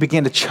him, he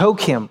began to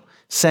choke him,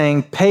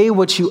 saying, pay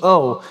what you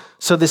owe.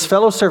 So this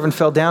fellow servant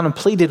fell down and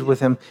pleaded with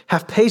him,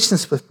 have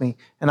patience with me,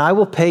 and I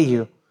will pay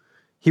you.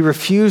 He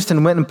refused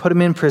and went and put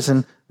him in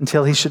prison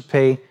until he should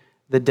pay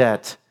the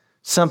debt.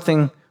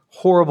 Something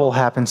horrible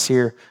happens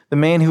here. The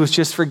man who was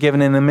just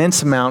forgiven an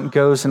immense amount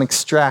goes and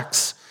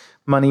extracts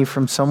money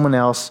from someone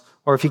else,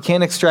 or if he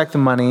can't extract the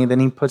money, then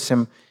he puts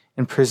him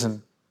in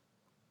prison.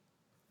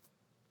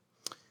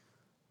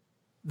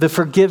 The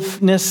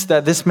forgiveness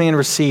that this man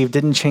received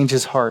didn't change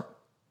his heart.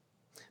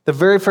 The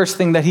very first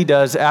thing that he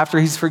does after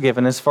he's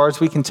forgiven, as far as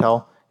we can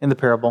tell in the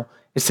parable,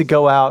 is to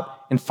go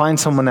out and find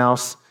someone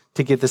else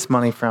to get this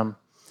money from.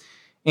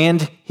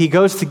 And he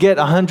goes to get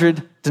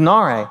 100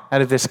 denarii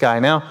out of this guy.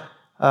 Now,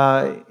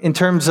 in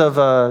terms of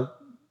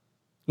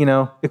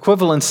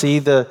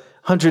equivalency, the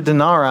 100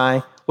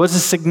 denarii was a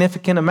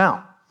significant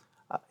amount.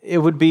 It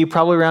would be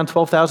probably around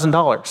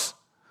 $12,000.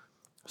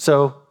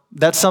 So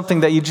that's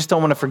something that you just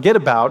don't want to forget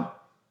about.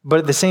 But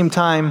at the same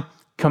time,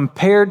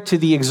 compared to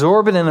the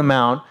exorbitant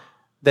amount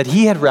that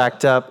he had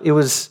racked up, it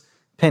was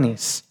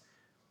pennies.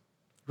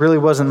 It really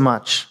wasn't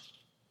much.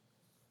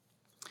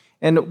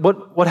 And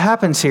what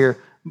happens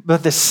here?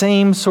 But the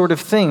same sort of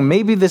thing.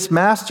 Maybe this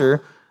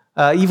master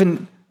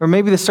or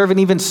maybe the servant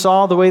even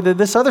saw the way that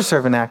this other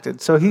servant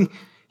acted. So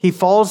he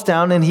falls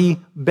down and he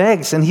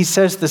begs and he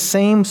says the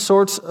same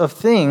sorts of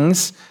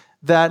things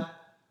that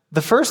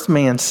the first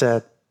man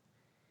said.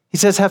 He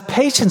says, have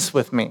patience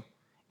with me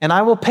and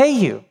I will pay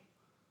you.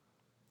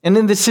 And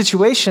in this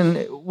situation,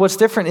 what's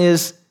different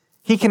is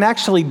he can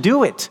actually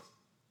do it.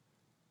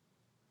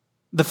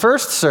 The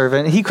first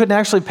servant, he couldn't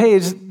actually pay.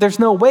 There's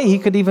no way he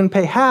could even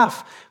pay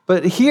half.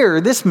 But here,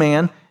 this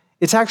man,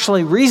 it's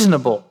actually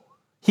reasonable.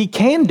 He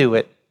can do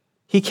it.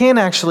 He can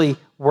actually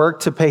work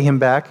to pay him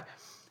back.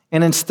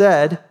 And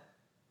instead,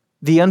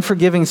 the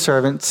unforgiving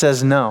servant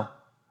says, no,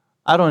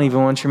 I don't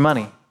even want your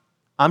money.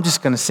 I'm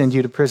just going to send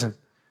you to prison.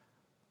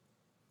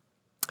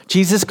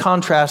 Jesus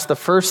contrasts the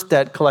first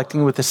debt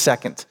collecting with the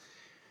second.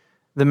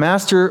 The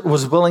master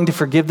was willing to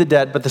forgive the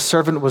debt, but the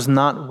servant was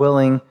not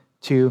willing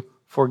to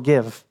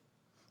forgive.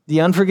 The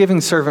unforgiving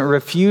servant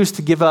refused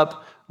to give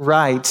up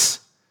rights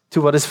to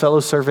what his fellow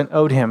servant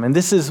owed him. And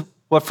this is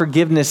what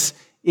forgiveness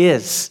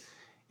is.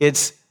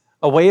 It's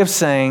a way of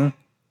saying,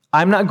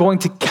 I'm not going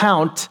to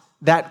count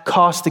that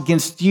cost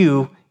against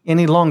you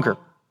any longer.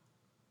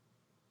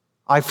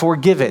 I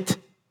forgive it.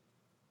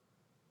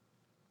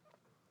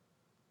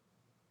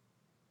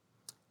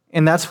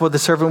 And that's what the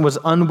servant was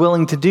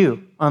unwilling to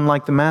do,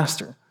 unlike the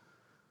master.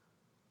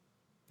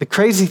 The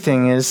crazy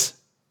thing is,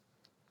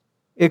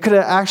 it could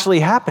have actually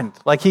happened.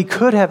 Like he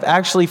could have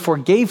actually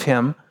forgave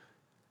him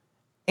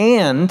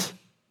and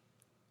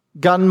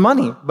gotten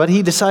money, but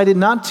he decided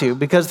not to,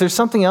 because there's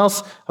something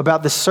else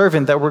about the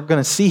servant that we're going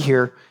to see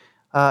here,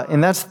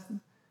 and that's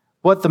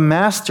what the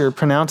master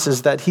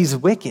pronounces that he's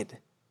wicked.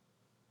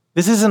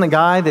 This isn't a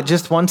guy that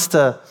just wants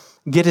to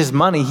get his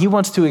money. He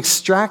wants to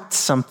extract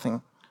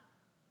something.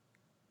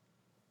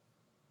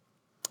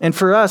 And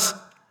for us,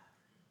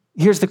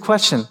 here's the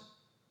question.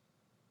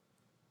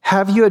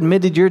 Have you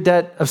admitted your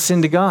debt of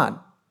sin to God?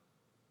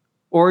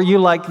 Or are you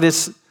like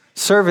this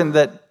servant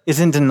that is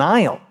in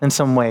denial in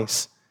some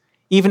ways?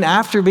 Even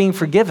after being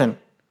forgiven,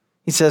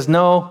 he says,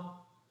 no,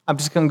 I'm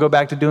just going to go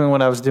back to doing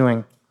what I was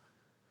doing.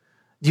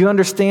 Do you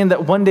understand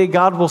that one day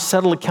God will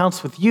settle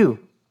accounts with you?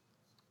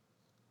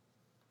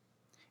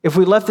 If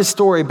we left this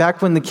story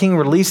back when the king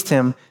released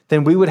him,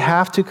 then we would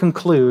have to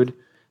conclude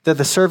that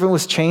the servant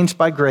was changed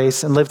by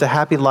grace and lived a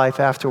happy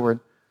life afterward.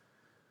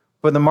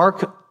 But the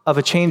mark of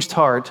a changed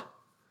heart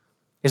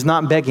is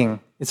not begging,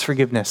 it's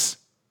forgiveness.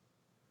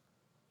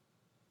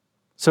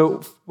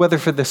 So whether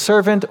for the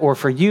servant or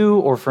for you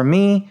or for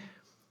me,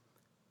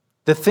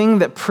 the thing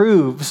that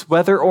proves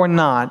whether or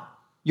not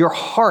your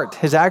heart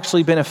has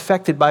actually been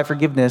affected by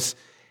forgiveness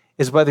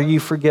is whether you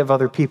forgive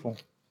other people.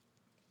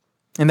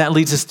 And that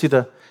leads us to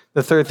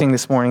the third thing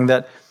this morning,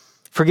 that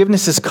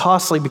forgiveness is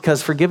costly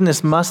because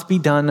forgiveness must be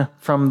done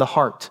from the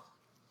heart.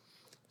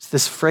 It's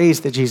this phrase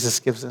that Jesus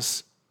gives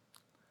us.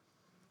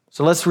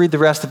 So let's read the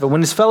rest of it.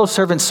 When his fellow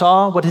servants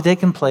saw what had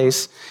taken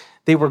place,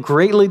 they were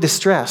greatly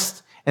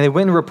distressed, and they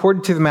went and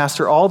reported to the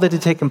master all that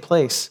had taken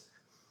place.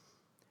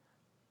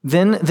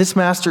 Then his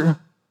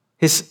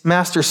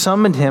master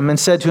summoned him and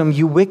said to him,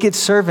 "You wicked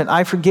servant,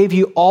 I forgave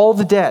you all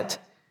the debt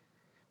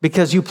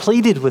because you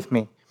pleaded with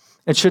me.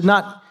 And should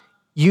not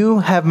you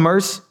have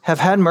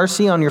had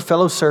mercy on your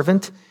fellow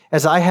servant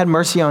as I had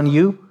mercy on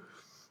you?"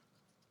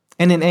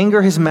 And in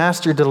anger his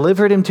master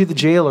delivered him to the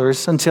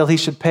jailers until he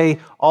should pay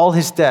all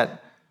his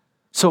debt.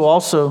 So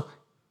also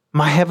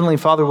my heavenly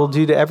Father will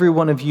do to every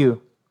one of you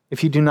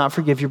if you do not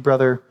forgive your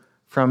brother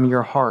from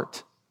your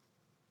heart.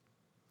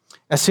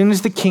 As soon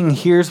as the king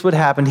hears what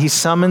happened, he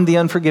summoned the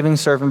unforgiving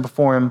servant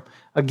before him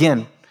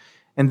again.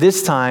 And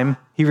this time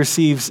he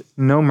receives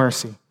no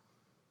mercy,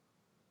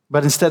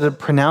 but instead a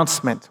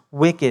pronouncement,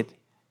 wicked.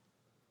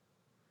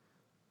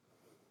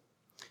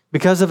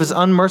 Because of his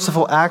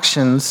unmerciful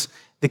actions,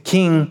 the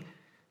king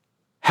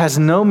has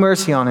no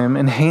mercy on him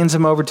and hands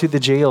him over to the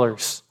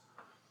jailers.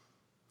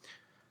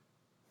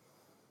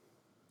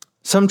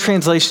 Some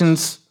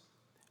translations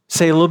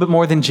say a little bit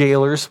more than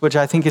jailers, which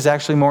I think is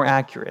actually more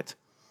accurate.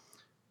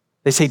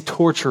 They say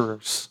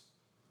torturers.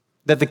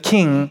 That the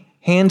king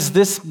hands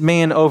this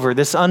man over,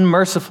 this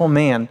unmerciful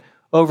man,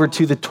 over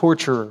to the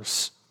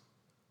torturers.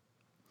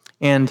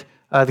 And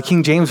the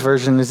King James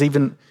Version is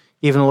even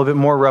a little bit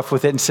more rough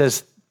with it and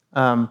says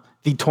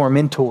the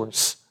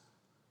tormentors.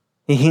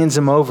 He hands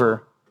him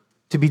over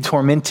to be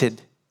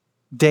tormented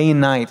day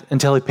and night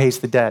until he pays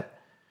the debt.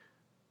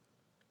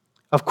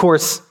 Of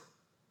course,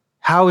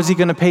 how is he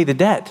going to pay the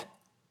debt?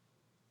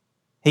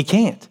 He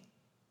can't.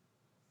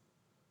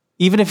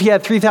 Even if he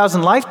had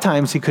 3,000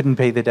 lifetimes, he couldn't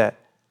pay the debt,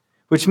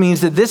 which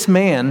means that this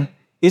man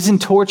is in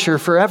torture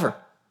forever.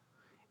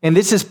 And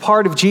this is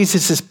part of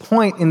Jesus'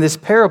 point in this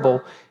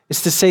parable,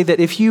 is to say that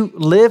if you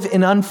live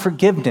in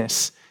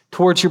unforgiveness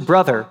towards your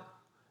brother,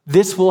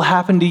 this will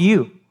happen to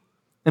you.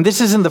 And this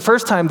isn't the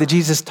first time that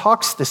Jesus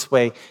talks this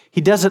way.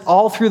 He does it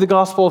all through the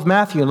Gospel of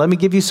Matthew. And let me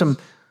give you some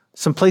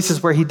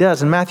places where he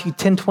does. In Matthew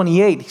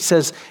 10:28, he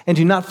says, "And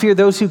do not fear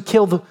those who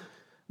kill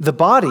the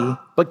body,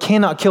 but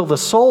cannot kill the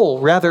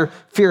soul. Rather,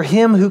 fear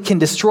him who can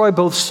destroy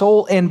both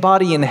soul and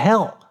body in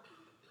hell."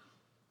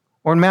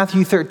 Or in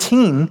Matthew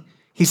 13,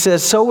 he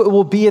says, "So it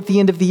will be at the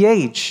end of the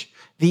age.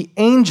 The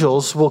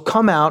angels will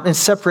come out and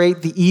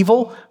separate the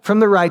evil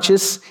from the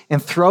righteous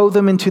and throw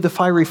them into the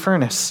fiery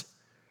furnace.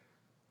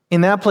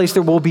 In that place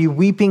there will be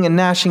weeping and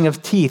gnashing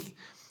of teeth."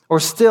 Or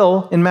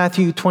still in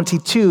Matthew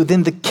 22,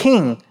 "Then the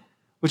king,"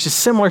 which is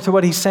similar to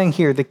what he's saying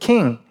here, the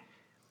king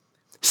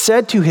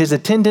said to his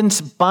attendants,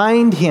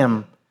 "Bind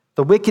him, the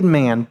the wicked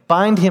man,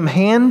 bind him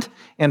hand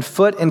and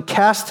foot and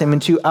cast him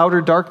into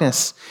outer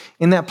darkness.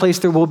 In that place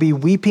there will be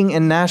weeping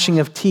and gnashing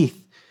of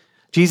teeth.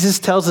 Jesus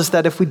tells us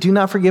that if we do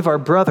not forgive our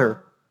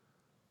brother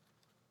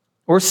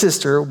or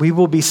sister, we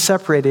will be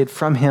separated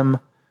from him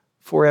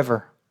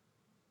forever.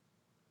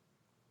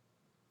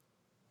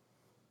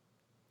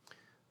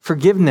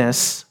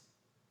 Forgiveness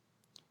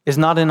is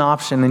not an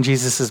option in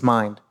Jesus'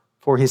 mind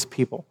for his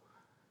people.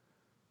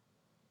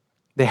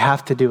 They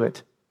have to do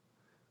it.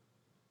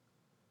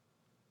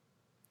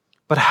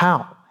 But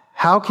how?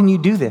 How can you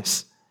do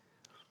this?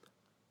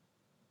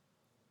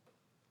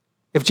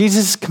 If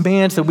Jesus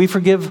commands that we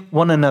forgive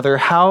one another,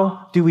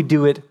 how do we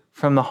do it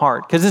from the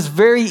heart? Because it's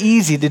very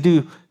easy to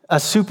do a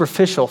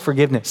superficial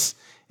forgiveness,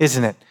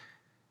 isn't it?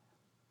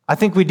 I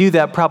think we do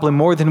that probably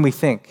more than we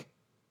think.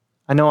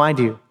 I know I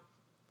do.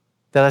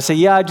 That I say,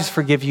 yeah, I just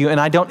forgive you, and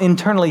I don't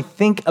internally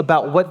think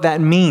about what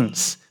that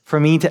means for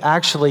me to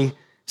actually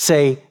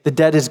say the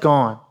debt is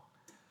gone.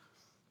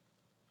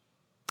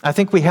 I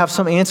think we have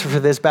some answer for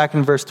this back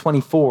in verse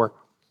 24.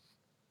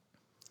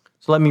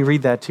 So let me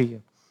read that to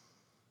you.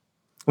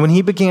 When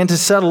he began to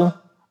settle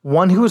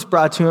one who was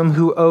brought to him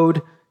who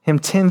owed him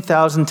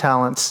 10,000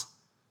 talents,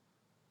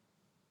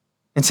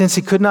 and since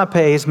he could not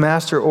pay, his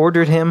master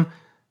ordered him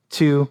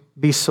to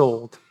be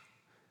sold.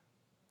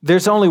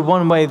 There's only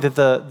one way that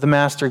the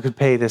master could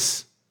pay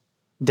this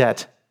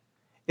debt.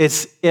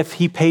 It's if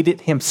he paid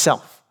it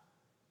himself.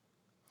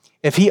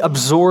 If he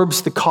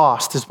absorbs the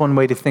cost is one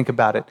way to think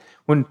about it.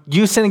 When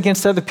you sin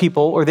against other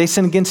people or they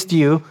sin against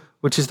you,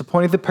 which is the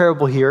point of the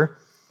parable here,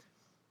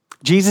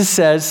 Jesus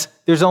says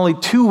there's only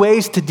two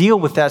ways to deal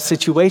with that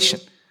situation.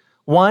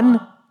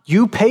 One,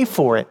 you pay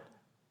for it.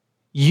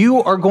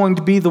 You are going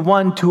to be the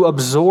one to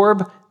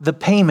absorb the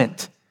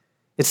payment.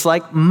 It's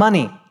like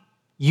money.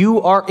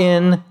 You are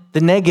in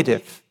the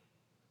negative.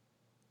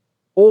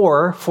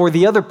 Or for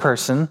the other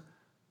person,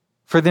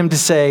 for them to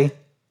say,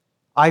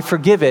 I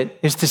forgive it,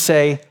 is to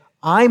say,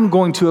 I'm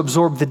going to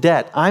absorb the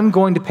debt. I'm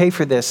going to pay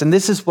for this. And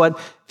this is what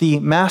the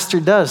master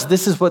does.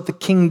 This is what the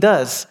king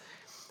does.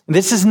 And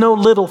this is no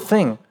little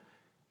thing.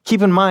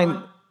 Keep in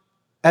mind,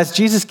 as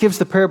Jesus gives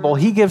the parable,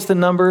 he gives the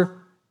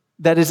number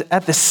that is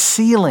at the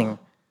ceiling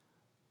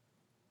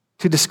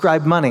to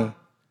describe money.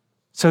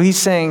 So he's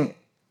saying,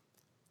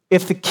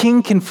 if the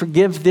king can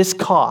forgive this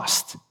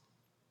cost,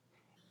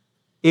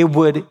 it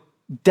would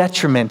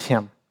detriment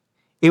him.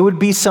 It would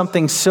be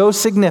something so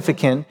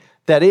significant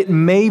that it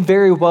may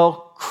very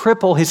well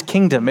cripple his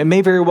kingdom. It may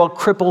very well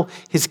cripple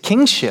his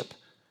kingship.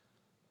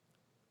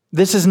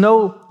 This is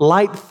no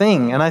light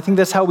thing, and I think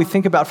that's how we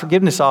think about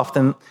forgiveness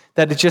often,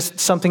 that it's just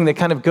something that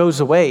kind of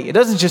goes away. It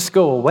doesn't just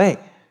go away.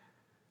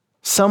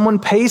 Someone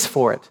pays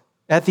for it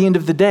at the end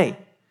of the day.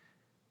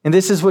 And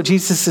this is what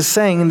Jesus is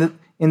saying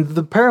in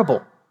the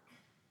parable.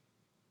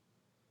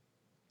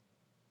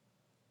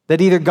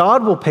 That either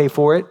God will pay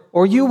for it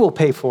or you will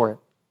pay for it.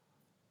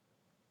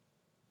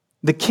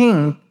 The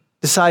king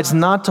decides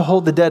not to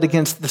hold the debt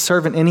against the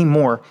servant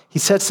anymore. He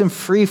sets him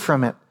free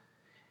from it.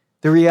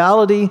 The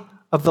reality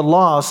of the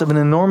loss of an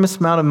enormous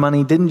amount of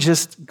money didn't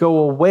just go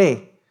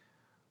away.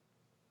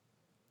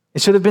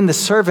 It should have been the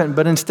servant,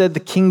 but instead the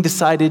king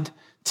decided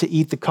to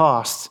eat the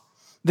cost.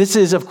 This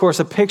is, of course,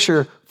 a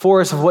picture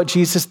for us of what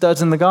Jesus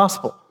does in the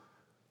gospel.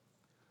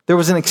 There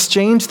was an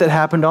exchange that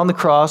happened on the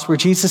cross where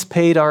Jesus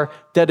paid our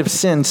debt of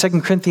sin.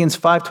 2 Corinthians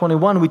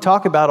 5:21, we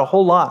talk about a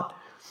whole lot.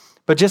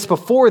 But just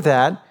before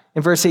that,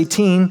 in verse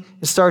 18,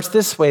 it starts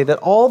this way, that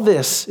all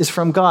this is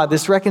from God,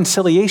 this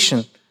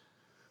reconciliation,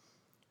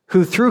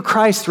 who through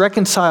Christ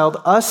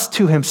reconciled us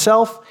to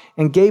himself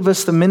and gave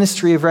us the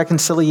ministry of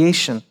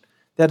reconciliation.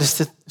 That is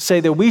to say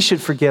that we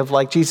should forgive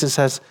like Jesus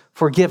has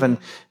forgiven.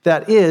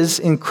 That is,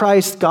 in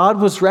Christ,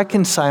 God was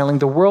reconciling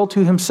the world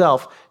to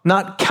himself,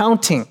 not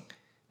counting.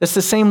 That's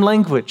the same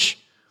language.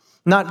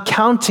 Not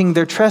counting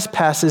their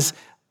trespasses,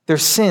 their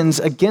sins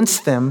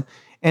against them,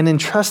 and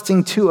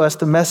entrusting to us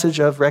the message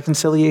of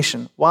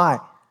reconciliation. Why?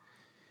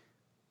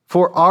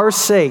 For our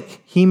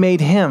sake, he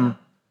made him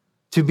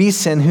to be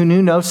sin who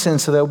knew no sin,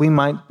 so that we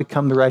might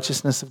become the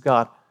righteousness of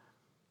God.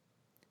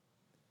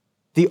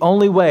 The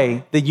only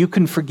way that you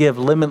can forgive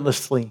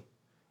limitlessly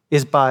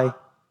is by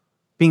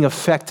being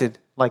affected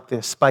like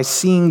this, by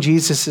seeing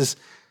Jesus'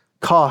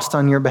 cost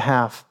on your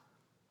behalf.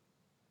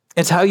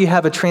 It's how you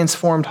have a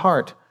transformed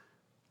heart.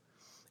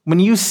 When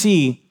you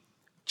see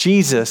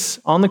Jesus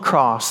on the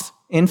cross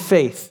in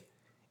faith,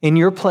 in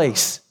your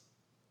place,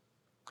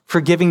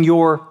 forgiving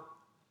your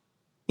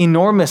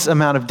enormous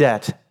amount of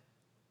debt,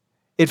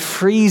 it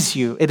frees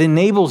you, it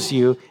enables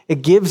you,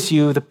 it gives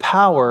you the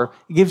power,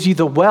 it gives you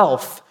the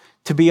wealth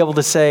to be able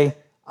to say,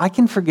 I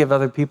can forgive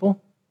other people.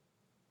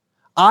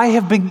 I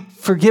have been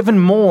forgiven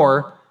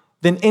more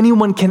than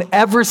anyone can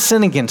ever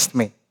sin against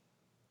me.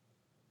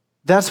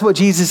 That's what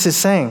Jesus is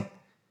saying.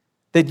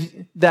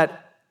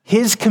 That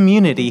his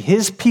community,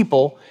 his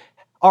people,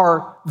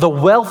 are the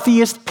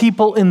wealthiest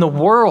people in the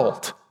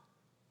world.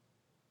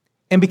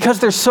 And because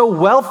they're so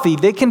wealthy,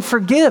 they can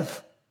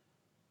forgive.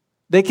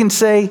 They can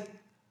say,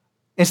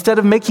 instead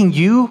of making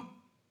you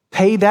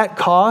pay that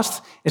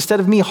cost, instead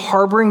of me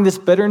harboring this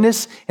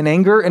bitterness and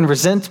anger and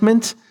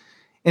resentment,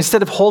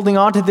 instead of holding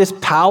on to this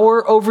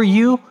power over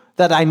you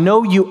that I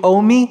know you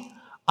owe me,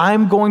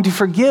 I'm going to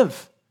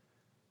forgive.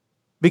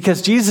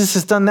 Because Jesus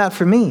has done that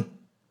for me.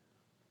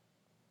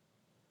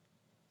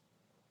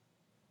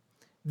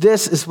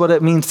 This is what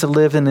it means to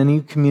live in a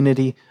new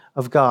community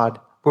of God,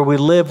 where we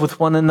live with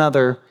one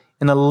another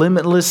in a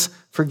limitless,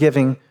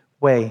 forgiving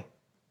way.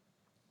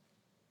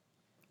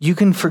 You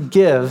can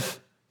forgive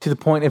to the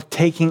point of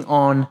taking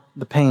on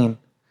the pain.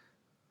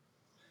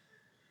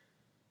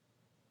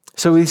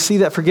 So we see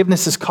that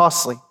forgiveness is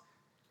costly.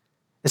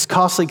 It's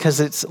costly because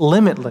it's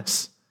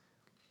limitless.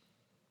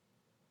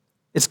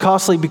 It's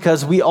costly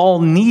because we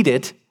all need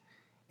it,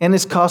 and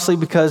it's costly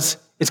because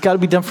it's got to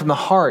be done from the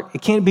heart.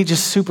 It can't be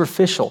just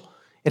superficial.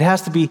 It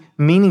has to be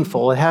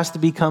meaningful. It has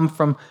to come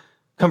from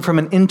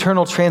an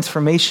internal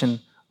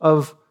transformation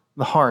of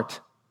the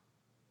heart.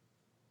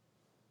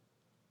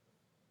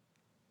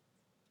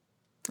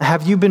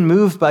 Have you been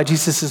moved by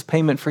Jesus'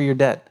 payment for your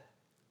debt?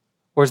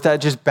 Or does that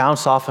just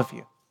bounce off of you?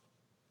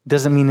 It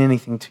doesn't mean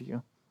anything to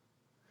you.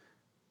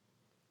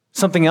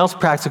 Something else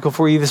practical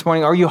for you this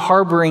morning. Are you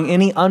harboring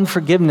any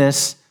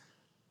unforgiveness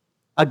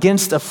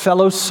against a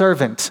fellow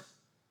servant,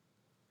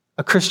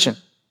 a Christian,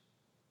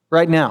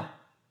 right now?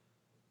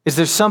 Is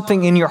there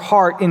something in your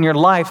heart, in your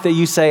life, that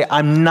you say,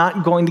 I'm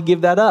not going to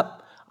give that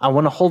up. I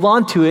want to hold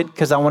on to it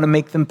because I want to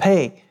make them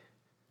pay?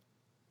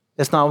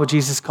 That's not what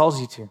Jesus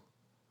calls you to.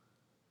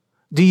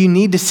 Do you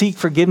need to seek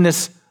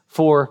forgiveness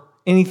for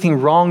anything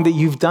wrong that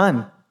you've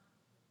done?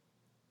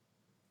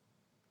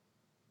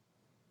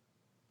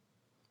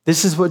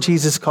 This is what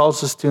Jesus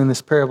calls us to in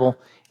this parable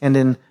and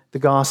in the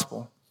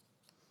gospel.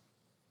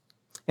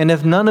 And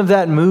if none of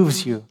that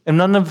moves you, and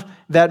none of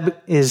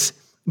that is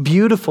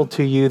beautiful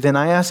to you, then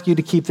I ask you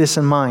to keep this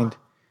in mind,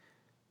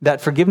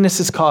 that forgiveness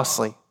is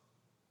costly,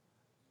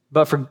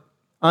 but for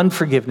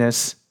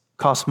unforgiveness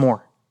costs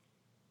more.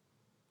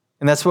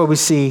 And that's what we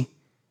see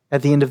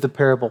at the end of the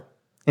parable.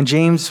 And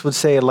James would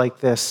say it like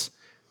this,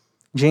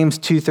 James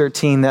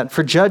 2:13, that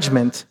for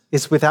judgment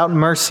is without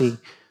mercy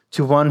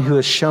to one who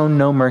has shown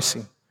no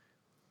mercy.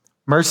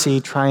 Mercy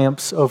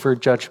triumphs over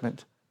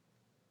judgment.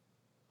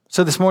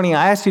 So this morning,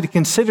 I ask you to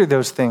consider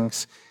those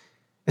things,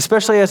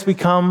 especially as we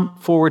come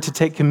forward to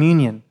take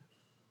communion.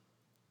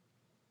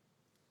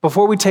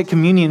 Before we take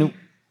communion,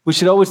 we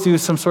should always do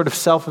some sort of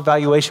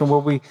self-evaluation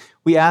where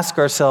we ask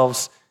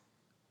ourselves,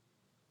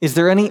 is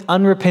there any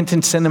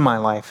unrepentant sin in my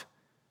life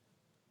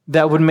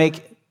that would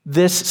make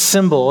this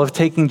symbol of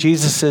taking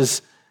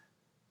Jesus'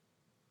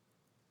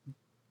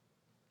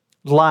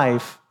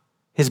 life,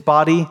 his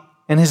body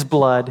and his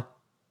blood,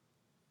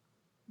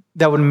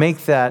 that would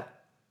make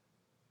that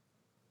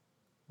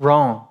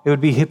wrong? It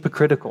would be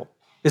hypocritical.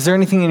 Is there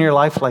anything in your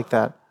life like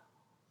that?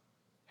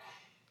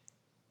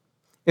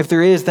 If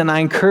there is, then I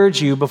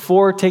encourage you,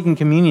 before taking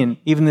communion,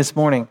 even this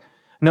morning,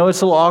 I know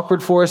it's a little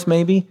awkward for us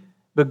maybe,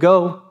 but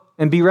go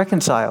and be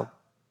reconciled.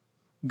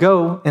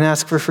 Go and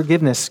ask for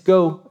forgiveness.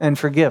 Go and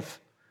forgive.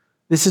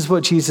 This is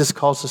what Jesus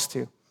calls us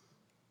to.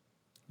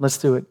 Let's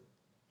do it.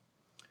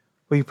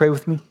 Will you pray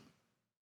with me?